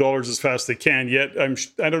getting rid of dollars as fast as they can, yet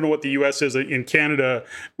I don't know what the U.S. is. In Canada,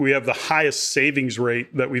 we have the highest savings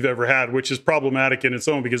rate that we've ever had, which is problematic in its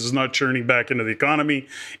own because it's not churning back into the economy,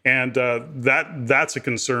 and that's a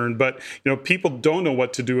concern. But people don't know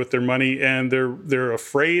what to do with their money, and they're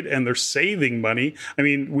afraid, and they're saving money. I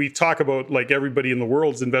mean, we talk about like everybody in the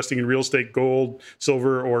world is investing in real estate, gold,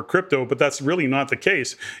 silver, or crypto, but that's really not the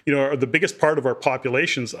case. The biggest part of our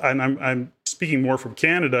populations, and I'm speaking more from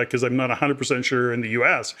Canada because I'm not 100% sure in the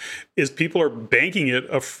US, is people are banking it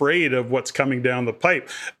afraid of what's coming down the pipe.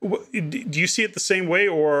 Do you see it the same way,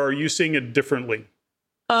 or are you seeing it differently?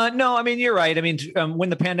 No, I mean, you're right. I mean, when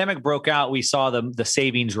the pandemic broke out, we saw the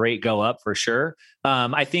savings rate go up for sure.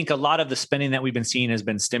 I think a lot of the spending that we've been seeing has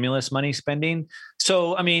been stimulus money spending.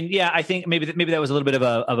 So, I mean, yeah, I think maybe that was a little bit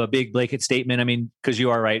of a big blanket statement. I mean, because you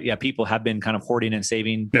are right. Yeah, people have been kind of hoarding and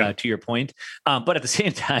saving to your point. But at the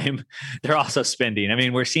same time, they're also spending. I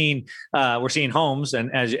mean, we're seeing homes, and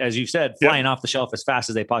as you've said, flying off the shelf as fast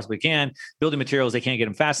as they possibly can. Building materials, they can't get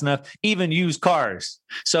them fast enough. Even used cars.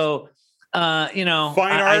 So. Fine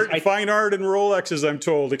art and Rolexes, I'm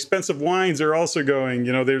told. Expensive wines are also going.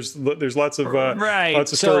 There's lots of right.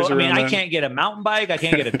 Lots of stories around I can't get a mountain bike. I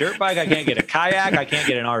can't get a dirt bike. I can't get a kayak. I can't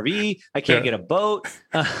get an RV. I can't get a boat.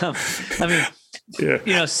 I mean. Yeah.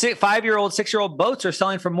 5-year-old, 6-year-old boats are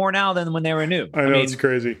selling for more now than when they were new. I know, it's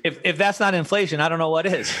crazy. If that's not inflation, I don't know what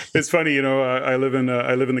is. It's funny, I live in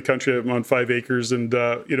the country. I'm on 5 acres, and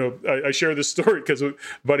I share this story because a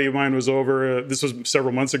buddy of mine was over. This was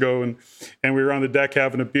several months ago, and we were on the deck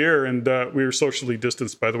having a beer, and we were socially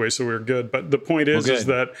distanced, by the way, so we were good. But the point is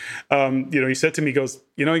that he said to me, he goes,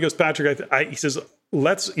 Patrick, he says,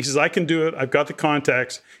 I can do it. I've got the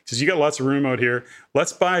contacts. He says, you got lots of room out here.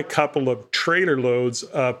 Let's buy a couple of trailer loads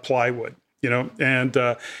of plywood, and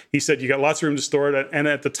he said, you got lots of room to store it. And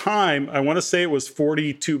at the time, I want to say it was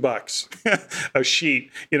 $42 a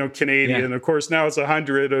sheet, Canadian. Yeah. Of course, now it's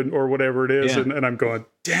 100 or whatever it is. Yeah. And I'm going,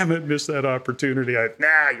 damn it, missed that opportunity.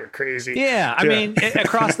 You're crazy. Yeah. I mean,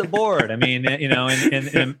 across the board. I mean,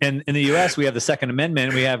 in the US, we have the Second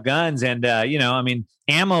Amendment, we have guns, and,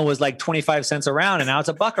 ammo was like 25 cents a round, and now it's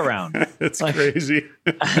 $1 a round. It's crazy.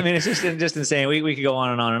 I mean, it's just insane. We could go on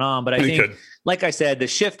and on and on, but I think, like I said, the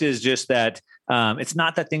shift is just that it's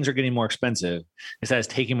not that things are getting more expensive. It's that it's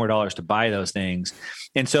taking more dollars to buy those things.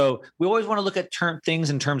 And so we always want to look at things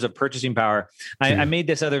in terms of purchasing power. I made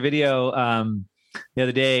this other video the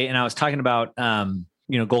other day, and I was talking about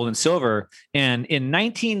gold and silver. And in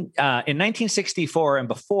 1964 and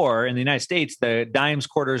before, in the United States, the dimes,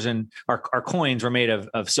 quarters, and our coins were made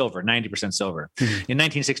of silver, 90% silver. Mm-hmm. In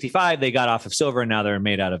 1965, they got off of silver, and now they're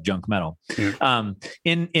made out of junk metal. Mm-hmm.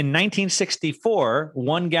 In 1964,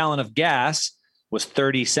 1 gallon of gas was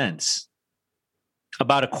 30 cents,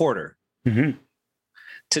 about a quarter. Mm-hmm.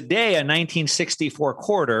 Today, a 1964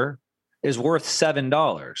 quarter is worth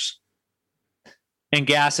 $7. And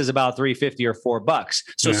gas is about $3.50 or $4.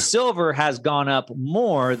 So silver has gone up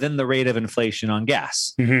more than the rate of inflation on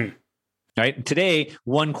gas. Mm-hmm. Right? And today,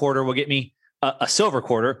 1 quarter will get me a silver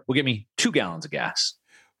quarter will get me 2 gallons of gas.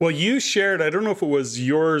 Well, you shared, I don't know if it was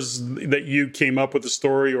yours that you came up with the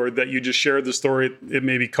story or that you just shared the story. It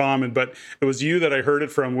may be common, but it was you that I heard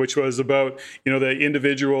it from, which was about, the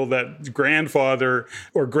individual that grandfather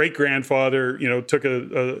or great grandfather, took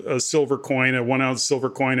a silver coin, a 1 ounce silver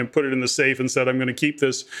coin, and put it in the safe and said, I'm going to keep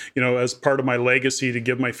this, as part of my legacy to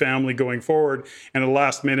give my family going forward. And at the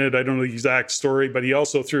last minute, I don't know the exact story, but he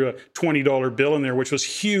also threw a $20 bill in there, which was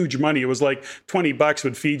huge money. It was like $20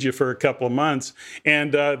 would feed you for a couple of months.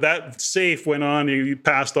 And that safe went on, he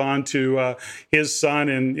passed on to his son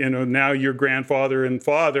and, now your grandfather and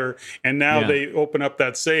father. And now they open up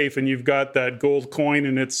that safe and you've got that gold coin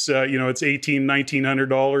and it's, it's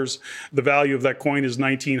 $1,900. The value of that coin is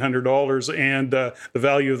 $1,900. And the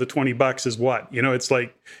value of the $20 is what? It's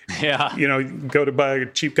like, go to buy a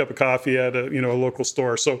cheap cup of coffee at a local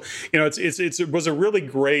store. So, it was a really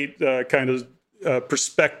great kind of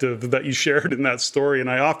perspective that you shared in that story. And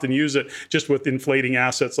I often use it just with inflating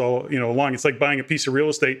assets all, along. It's like buying a piece of real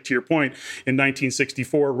estate, to your point, in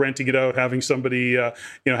 1964, renting it out, having somebody,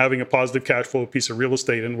 having a positive cash flow piece of real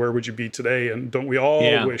estate. And where would you be today? And don't we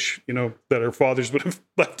all wish, that our fathers would have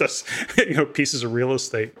left us, pieces of real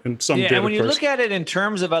estate, and some did, and when you look at it in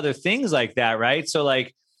terms of other things like that, right? So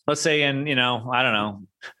like, let's say in,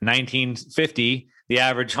 1950, the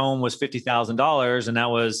average home was $50,000 and that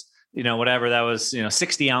was, whatever that was,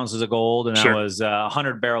 60 ounces of gold and that was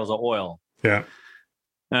 100 barrels of oil. Yeah.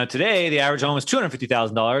 Today, the average home is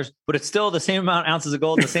 $250,000, but it's still the same amount of ounces of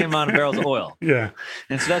gold and the same amount of barrels of oil. Yeah.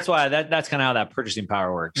 And so that's why that's kind of how that purchasing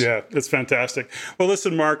power works. Yeah, it's fantastic. Well,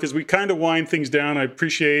 listen, Mark, as we kind of wind things down, I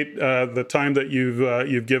appreciate the time that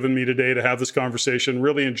you've given me today to have this conversation.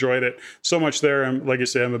 Really enjoyed it. So much there. Like I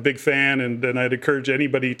say, I'm a big fan, and I'd encourage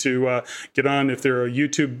anybody to get on, if there are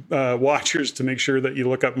YouTube watchers, to make sure that you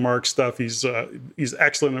look up Mark's stuff. He's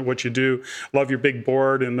excellent at what you do. Love your big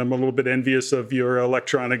board, and I'm a little bit envious of your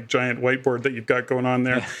electronic giant whiteboard that you've got going on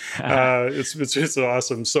there. It's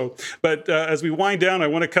awesome. So, but as we wind down, I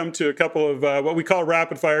want to come to a couple of what we call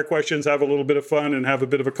rapid fire questions, have a little bit of fun and have a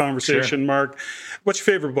bit of a conversation. Sure. Mark, what's your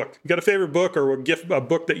favorite book? You got a favorite book or a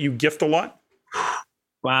book that you gift a lot?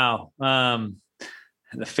 Wow. The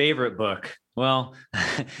favorite book. Well,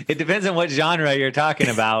 it depends on what genre you're talking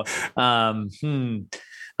about.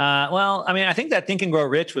 Well, I mean, I think that Think and Grow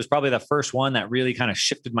Rich was probably the first one that really kind of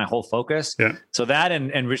shifted my whole focus. Yeah. So that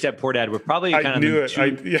and Rich Dad Poor Dad were probably kind of. I knew it.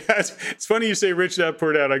 It's funny you say Rich Dad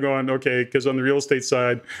Poor Dad. I go on, okay, because on the real estate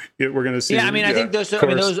side, we're going to see. Yeah, I mean, I think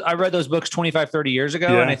I read those books 25, 30 years ago,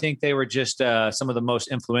 and I think they were just some of the most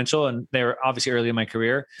influential, and they were obviously early in my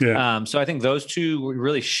career. Yeah. So I think those two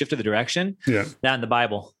really shifted the direction. Yeah. That and the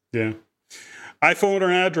Bible. Yeah. iPhone or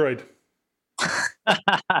Android?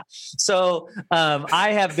 So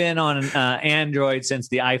I have been on Android since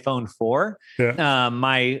the iPhone 4. Yeah.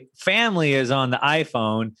 My family is on the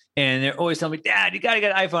iPhone, and they're always telling me, Dad, you got to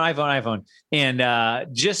get an iPhone.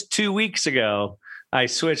 And just 2 weeks ago, I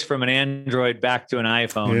switched from an Android back to an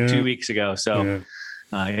iPhone 2 weeks ago. So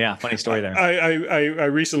funny story there. I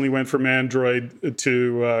recently went from Android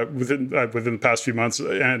to within the past few months,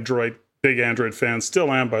 Android. Big Android fan,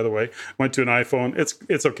 still am, by the way. Went to an iPhone.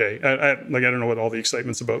 It's okay. I don't know what all the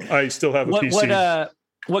excitement's about. I still have a PC.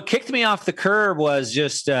 What kicked me off the curb was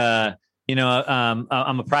just I'm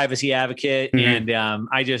a privacy advocate, and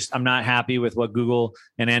I'm not happy with what Google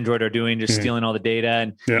and Android are doing, just stealing all the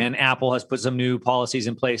data. And Apple has put some new policies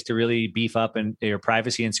in place to really beef up your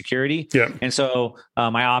privacy and security. Yeah. And so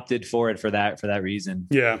I opted for it for that reason.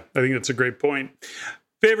 Yeah, I think that's a great point.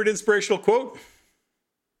 Favorite inspirational quote?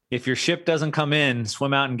 If your ship doesn't come in,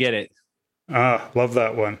 swim out and get it. Love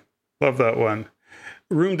that one.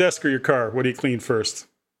 Room, desk, or your car? What do you clean first?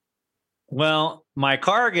 Well, my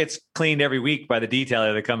car gets cleaned every week by the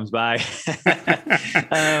detailer that comes by.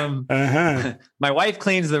 My wife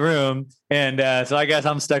cleans the room, and so I guess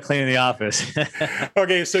I'm stuck cleaning the office.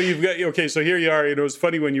 Okay, so so here you are. It was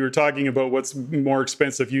funny when you were talking about what's more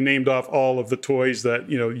expensive. You named off all of the toys that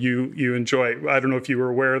you enjoy. I don't know if you were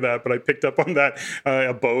aware of that, but I picked up on that.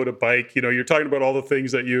 A boat, a bike. You're talking about all the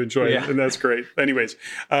things that you enjoy, and that's great. Anyways,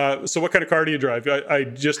 so what kind of car do you drive? I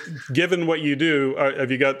just, given what you do,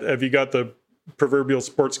 have you got the proverbial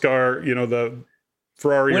sports car, the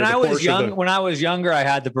Ferrari? When I was younger, I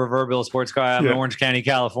had the proverbial sports car. I'm in Orange County,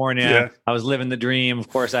 California. Yeah. I was living the dream. Of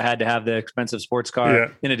course, I had to have the expensive sports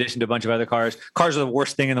car in addition to a bunch of other cars. Cars are the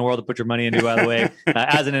worst thing in the world to put your money into, by the way.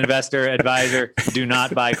 As an investor, advisor, do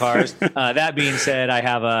not buy cars. That being said, I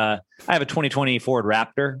have a 2020 Ford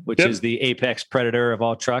Raptor, which is the apex predator of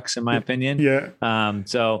all trucks, in my opinion. Yeah.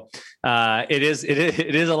 So it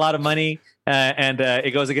is a lot of money. And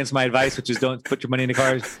it goes against my advice, which is don't put your money into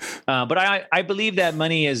cars. But I believe that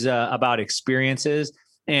money is about experiences.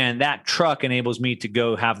 And that truck enables me to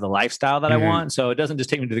go have the lifestyle that I want. So it doesn't just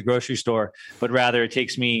take me to the grocery store, but rather it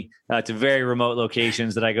takes me to very remote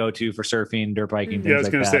locations that I go to for surfing, dirt biking, things like that. Yeah, I was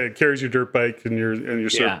going to say, it carries your dirt bike and your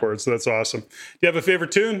surfboard. So that's awesome. Do you have a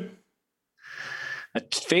favorite tune? A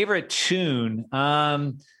favorite tune?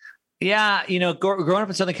 Yeah, growing up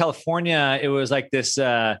in Southern California, it was like this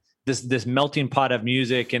this melting pot of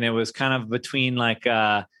music, and it was kind of between like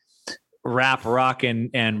rap, rock,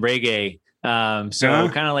 and reggae.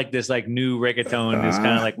 Kind of like this like new reggaeton is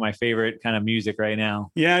kind of like my favorite kind of music right now.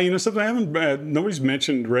 Yeah, something I haven't. Nobody's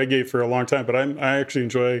mentioned reggae for a long time, but I actually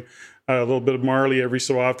enjoy a little bit of Marley every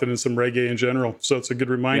so often and some reggae in general. So it's a good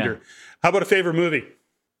reminder. Yeah. How about a favorite movie?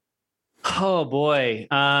 Oh boy,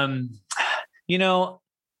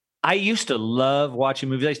 I used to love watching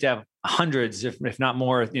movies. I used to have hundreds, if not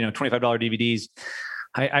more, $25 DVDs.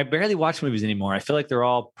 I barely watch movies anymore. I feel like they're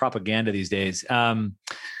all propaganda these days.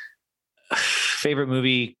 Favorite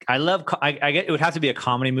movie? I love, I get, it would have to be a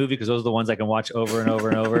comedy movie because those are the ones I can watch over and over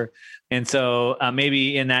and over. And so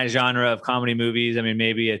maybe in that genre of comedy movies, I mean,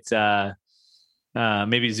 maybe it's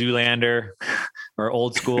maybe Zoolander or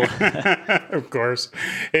Old School. Of course.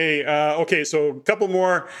 Hey, okay. So a couple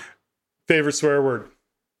more. Favorite swear word?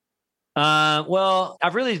 Well,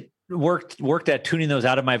 I've really worked at tuning those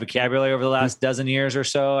out of my vocabulary over the last dozen years or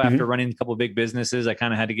so. After running a couple of big businesses, I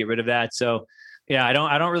kind of had to get rid of that. So yeah, I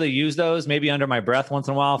don't really use those. Maybe under my breath once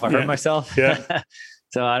in a while if I hurt myself. Yeah.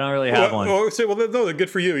 So I don't really have one. No, they're good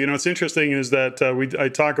for you. It's interesting is that I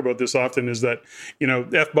talk about this often is that,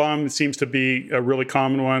 F-bomb seems to be a really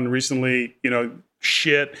common one recently,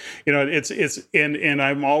 shit, and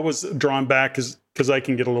I'm always drawn back because I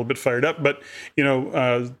can get a little bit fired up. But,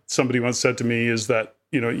 somebody once said to me is that,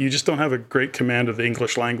 you just don't have a great command of the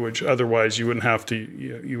English language. Otherwise, you wouldn't have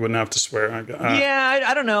to swear. Yeah,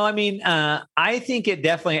 I don't know. I mean, I think it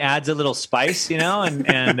definitely adds a little spice,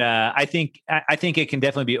 and I think it can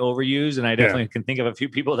definitely be overused, and I definitely can think of a few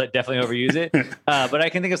people that definitely overuse it. But I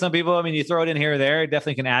can think of some people. I mean, you throw it in here or there, it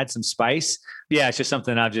definitely can add some spice. Yeah, it's just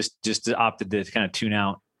something I've just opted to kind of tune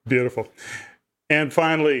out. Beautiful. And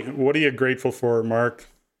finally, what are you grateful for, Mark?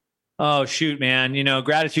 Oh, shoot, man.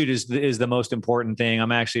 Gratitude is the most important thing.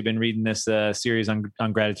 I'm actually been reading this series on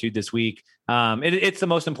gratitude this week. It's the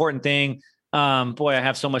most important thing. Boy, I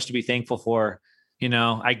have so much to be thankful for.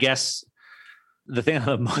 I guess the thing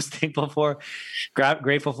I'm most grateful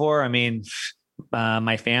for, I mean,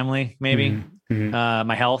 my family, maybe,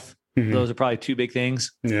 my health. Those are probably two big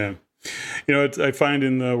things. Yeah. I find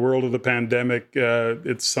in the world of the pandemic,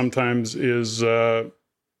 it sometimes is...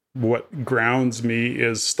 what grounds me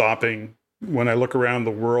is stopping. When I look around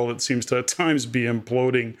the world, it seems to at times be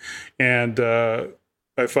imploding. And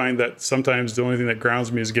I find that sometimes the only thing that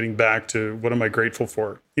grounds me is getting back to what am I grateful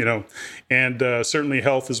for, And certainly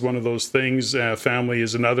health is one of those things. Family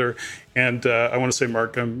is another. And I want to say,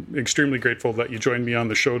 Mark, I'm extremely grateful that you joined me on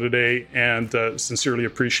the show today and sincerely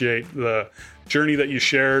appreciate the journey that you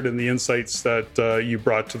shared and the insights that you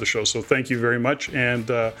brought to the show. So thank you very much, and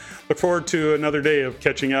look forward to another day of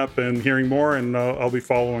catching up and hearing more, and I'll be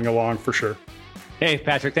following along for sure. Hey,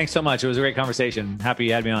 Patrick, thanks so much. It was a great conversation. Happy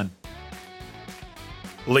you had me on.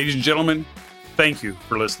 Ladies and gentlemen, thank you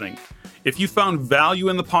for listening. If you found value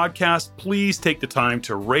in the podcast, please take the time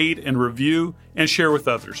to rate and review and share with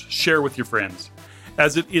others. Share with your friends.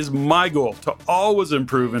 As it is my goal to always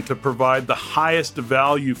improve and to provide the highest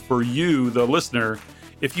value for you, the listener.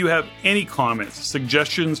 If you have any comments,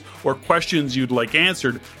 suggestions, or questions you'd like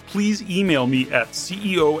answered, please email me at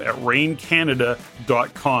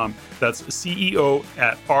ceo@reincanada.com. That's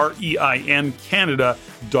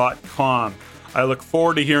ceo@reincanada.com. I look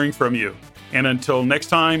forward to hearing from you. And until next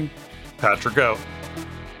time, Patrick out.